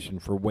situation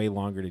for way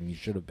longer than you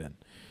should have been.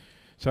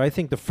 So I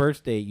think the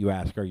first date you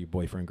ask, are you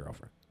boyfriend,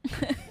 girlfriend?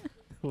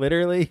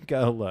 Literally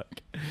go, look,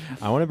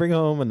 I want to bring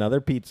home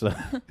another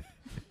pizza.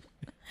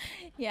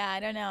 Yeah, I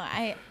don't know.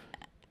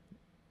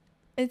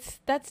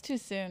 That's too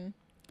soon.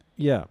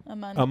 Yeah. A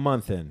month. A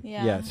month in.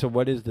 Yeah. So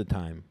what is the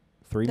time?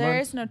 3 months? There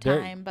is no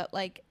time, but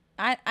like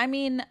I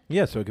mean,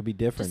 Yeah, so it could be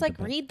different. just like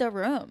read the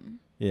room.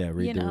 Yeah,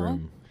 read you the know?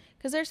 room.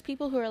 Because there's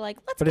people who are like,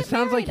 let's But get it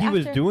sounds like he married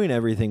was after- doing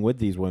everything with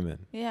these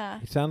women. Yeah.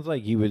 It sounds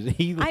like he was.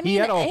 He I he mean,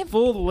 had a if-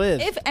 full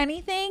list. If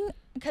anything,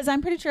 because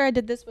I'm pretty sure I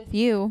did this with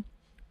you.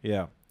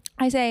 Yeah.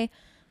 I say,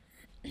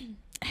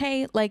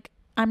 hey, like,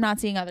 I'm not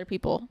seeing other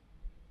people.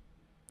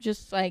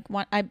 Just like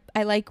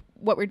I like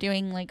what we're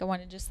doing. Like I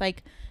want to just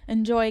like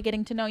enjoy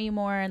getting to know you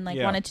more and like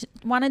Yeah.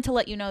 wanted to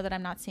let you know that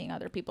I'm not seeing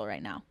other people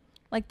right now.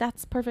 Like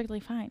that's perfectly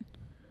fine.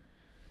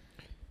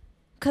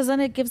 Cause then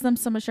it gives them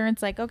some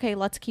assurance like, okay,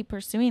 let's keep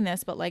pursuing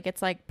this, but like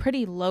it's like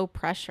pretty low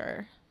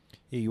pressure.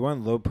 Yeah, you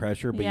want low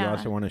pressure, but you Yeah.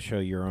 also want to show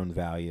your own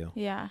value.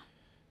 Yeah.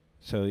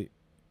 So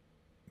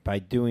by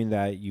doing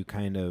that, you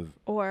kind of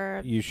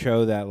Or you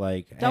show that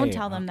like don't hey,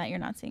 tell them that you're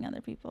not seeing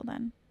other people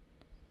then.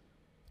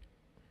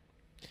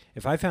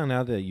 If I found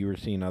out that you were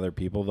seeing other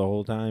people the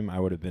whole time, it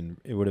would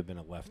have been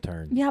a left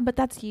turn. Yeah, but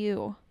that's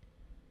you.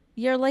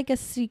 You're like a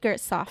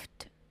secret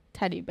soft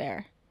teddy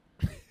bear.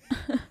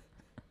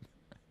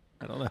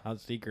 I don't know how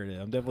secretive.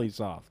 I'm definitely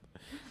soft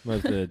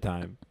most of the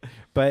time.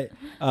 But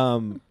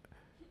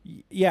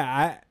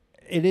yeah,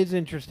 it is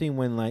interesting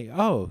when like,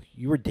 oh,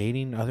 you were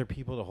dating other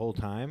people the whole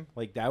time.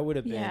 Like that would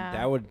have been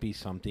that would be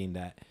something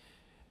that,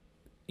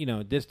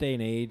 this day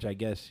and age, I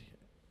guess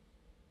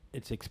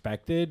it's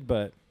expected.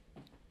 But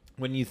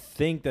when you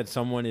think that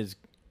someone is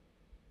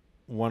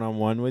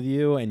one-on-one with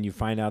you and you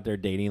find out they're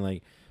dating,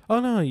 like, oh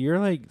no, you're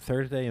like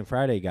Thursday and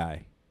Friday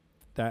guy.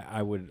 That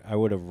I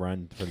would have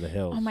run for the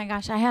hills. Oh my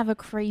gosh, I have a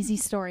crazy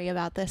story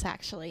about this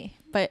actually,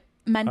 but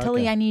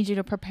mentally I need you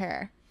to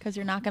prepare because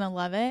you're not gonna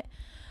love it.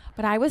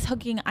 But I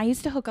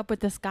used to hook up with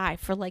this guy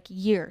for like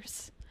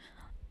years,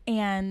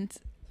 and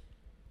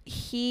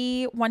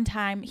one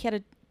time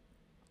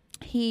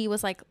he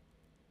was like,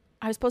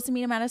 I was supposed to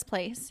meet him at his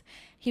place.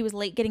 He was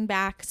late getting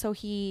back, so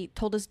he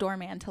told his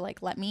doorman to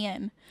like let me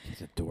in.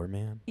 He's a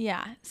doorman?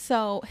 Yeah.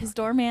 So his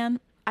doorman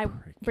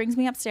brings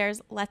me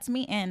upstairs, lets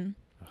me in.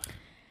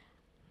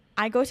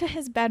 I go to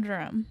his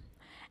bedroom,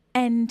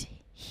 and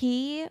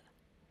he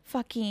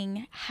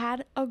fucking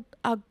had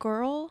a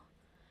girl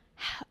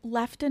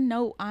left a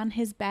note on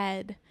his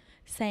bed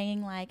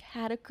saying like,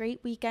 had a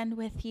great weekend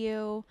with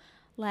you,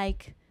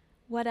 like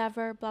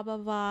whatever, blah, blah,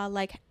 blah.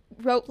 Like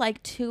wrote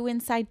like 2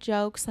 inside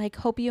jokes, like,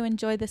 hope you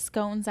enjoy the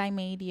scones I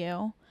made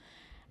you.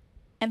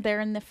 And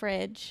they're in the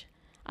fridge.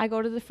 I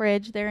go to the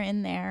fridge, they're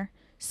in there.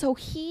 So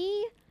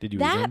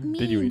that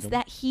means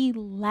that he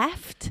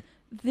left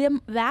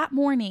them that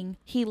morning.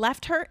 He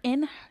left her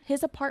in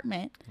his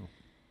apartment. Oh.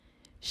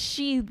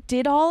 She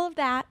did all of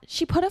that.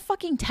 She put a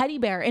fucking teddy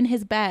bear in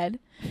his bed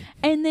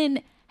and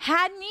then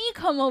had me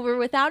come over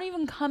without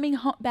even coming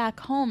back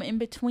home in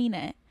between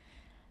it.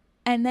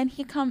 And then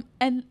he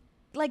and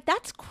like,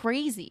 that's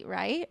crazy,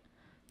 right?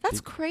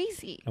 That's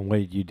crazy. And what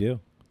did you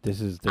do?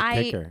 This is the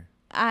kicker.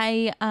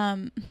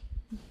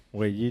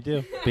 What did you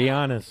do? Be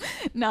honest.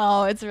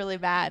 No, it's really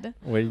bad.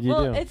 What did you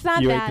do? It's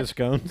not you bad. You ate the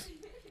scones?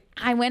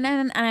 I went in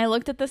and I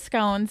looked at the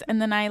scones,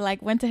 and then I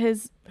like went to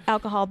his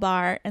alcohol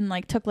bar and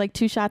like took like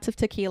 2 shots of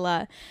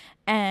tequila,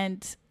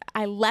 and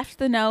I left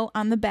the note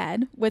on the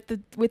bed with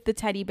the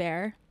teddy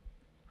bear.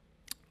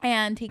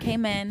 And he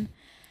came in,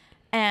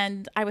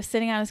 and I was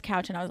sitting on his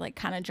couch, and I was like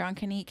kind of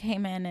drunk, and he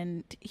came in,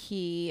 and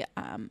he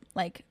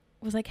like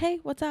was like, hey,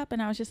 what's up?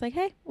 And I was just like,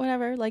 hey,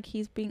 whatever. Like,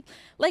 he's being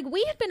like,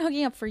 we had been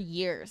hooking up for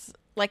years,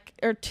 like,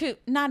 or 2,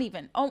 not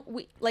even. Oh,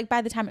 like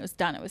by the time it was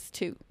done, it was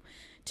 2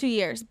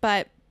 years,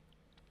 but.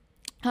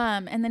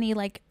 And then he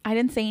like, I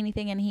didn't say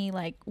anything, and he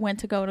like went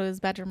to go to his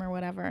bedroom or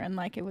whatever, and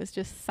like it was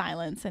just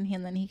silence, and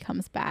then he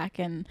comes back,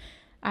 and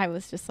I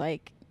was just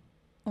like,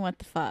 what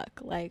the fuck,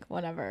 like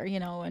whatever,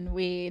 and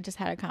we just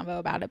had a convo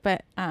about it.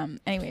 But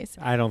anyways,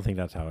 I don't think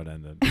that's how it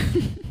ended.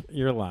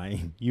 You're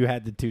lying. You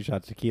had the 2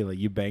 shots of tequila.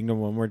 You banged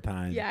him one more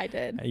time. Yeah, I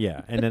did.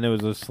 Yeah, and then it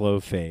was a slow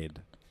fade.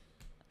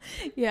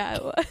 Yeah,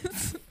 it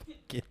was.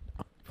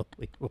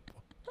 Unbelievable.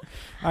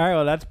 All right,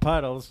 well, that's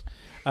Puddles.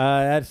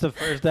 That's the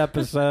first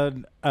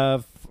episode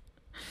of.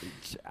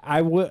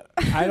 I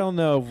don't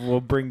know if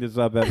we'll bring this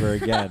up ever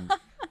again.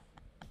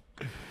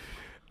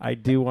 I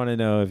do want to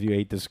know if you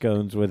ate the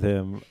scones with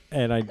him,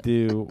 and I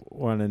do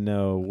want to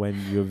know when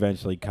you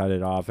eventually cut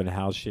it off, and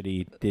how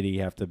shitty did he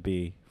have to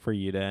be for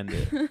you to end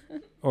it,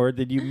 or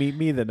did you meet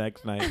me the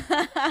next night?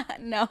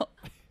 No.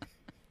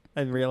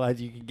 And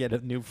realize you can get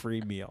a new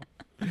free meal.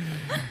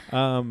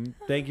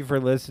 Thank you for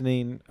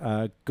listening.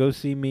 Go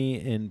see me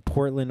in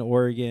Portland,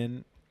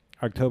 Oregon,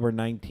 October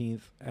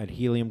 19th at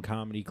Helium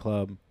Comedy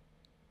Club.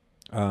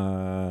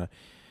 I'm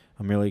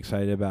really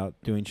excited about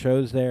doing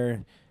shows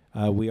there.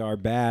 We are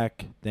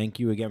back. Thank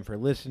you again for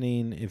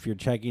listening. If you're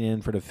checking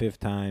in for the 5th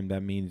time,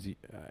 that means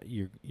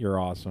you're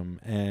awesome.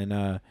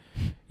 And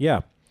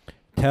yeah,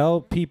 tell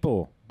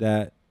people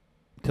that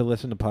to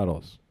listen to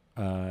Puddles.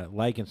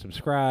 Like and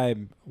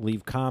subscribe.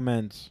 Leave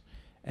comments.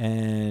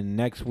 And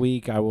next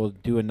week I will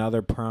do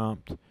another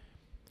prompt.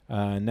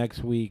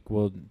 Next week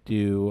we'll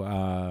do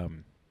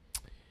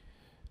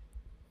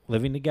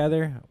living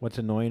together. What's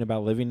annoying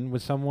about living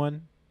with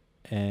someone?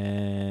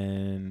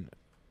 And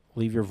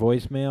leave your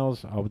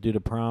voicemails. I'll do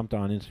the prompt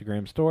on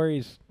Instagram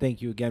stories.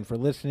 Thank you again for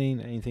listening.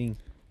 Anything?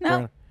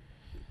 No.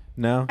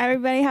 No?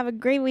 Everybody have a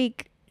great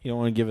week. You don't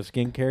want to give a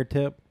skincare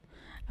tip?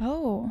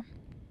 Oh,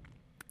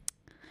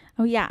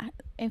 yeah.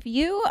 If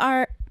you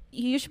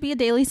should be a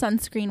daily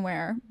sunscreen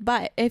wearer.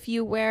 But if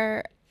you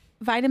wear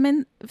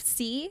vitamin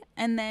C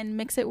and then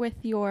mix it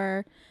with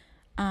your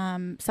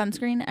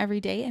sunscreen every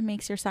day, it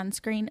makes your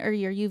sunscreen or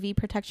your UV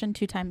protection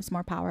 2 times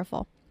more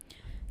powerful.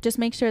 Just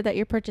make sure that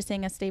you're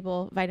purchasing a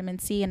stable vitamin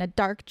C in a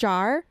dark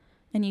jar,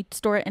 and you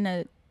store it in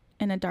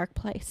a dark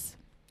place.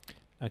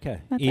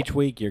 Okay. Each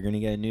week you're going to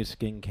get a new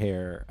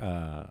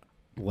skincare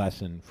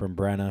lesson from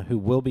Brenna, who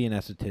will be an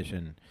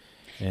esthetician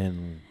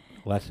in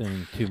less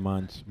than 2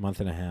 months, month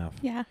and a half.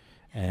 Yeah.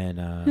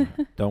 And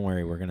don't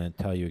worry, we're going to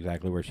tell you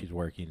exactly where she's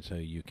working so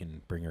you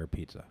can bring her a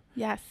pizza.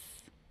 Yes.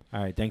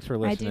 All right. Thanks for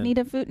listening. I do need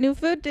a new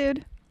food,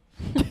 dude.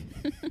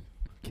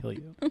 Kill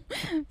you.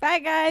 Bye,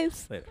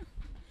 guys. Later.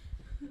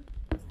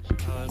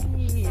 Puddles,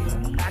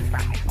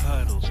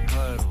 puddles,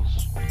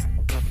 puddles.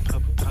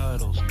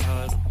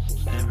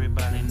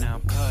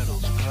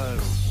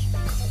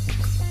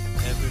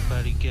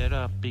 get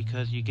up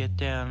because you get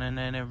down and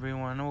then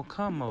everyone will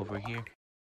come over here.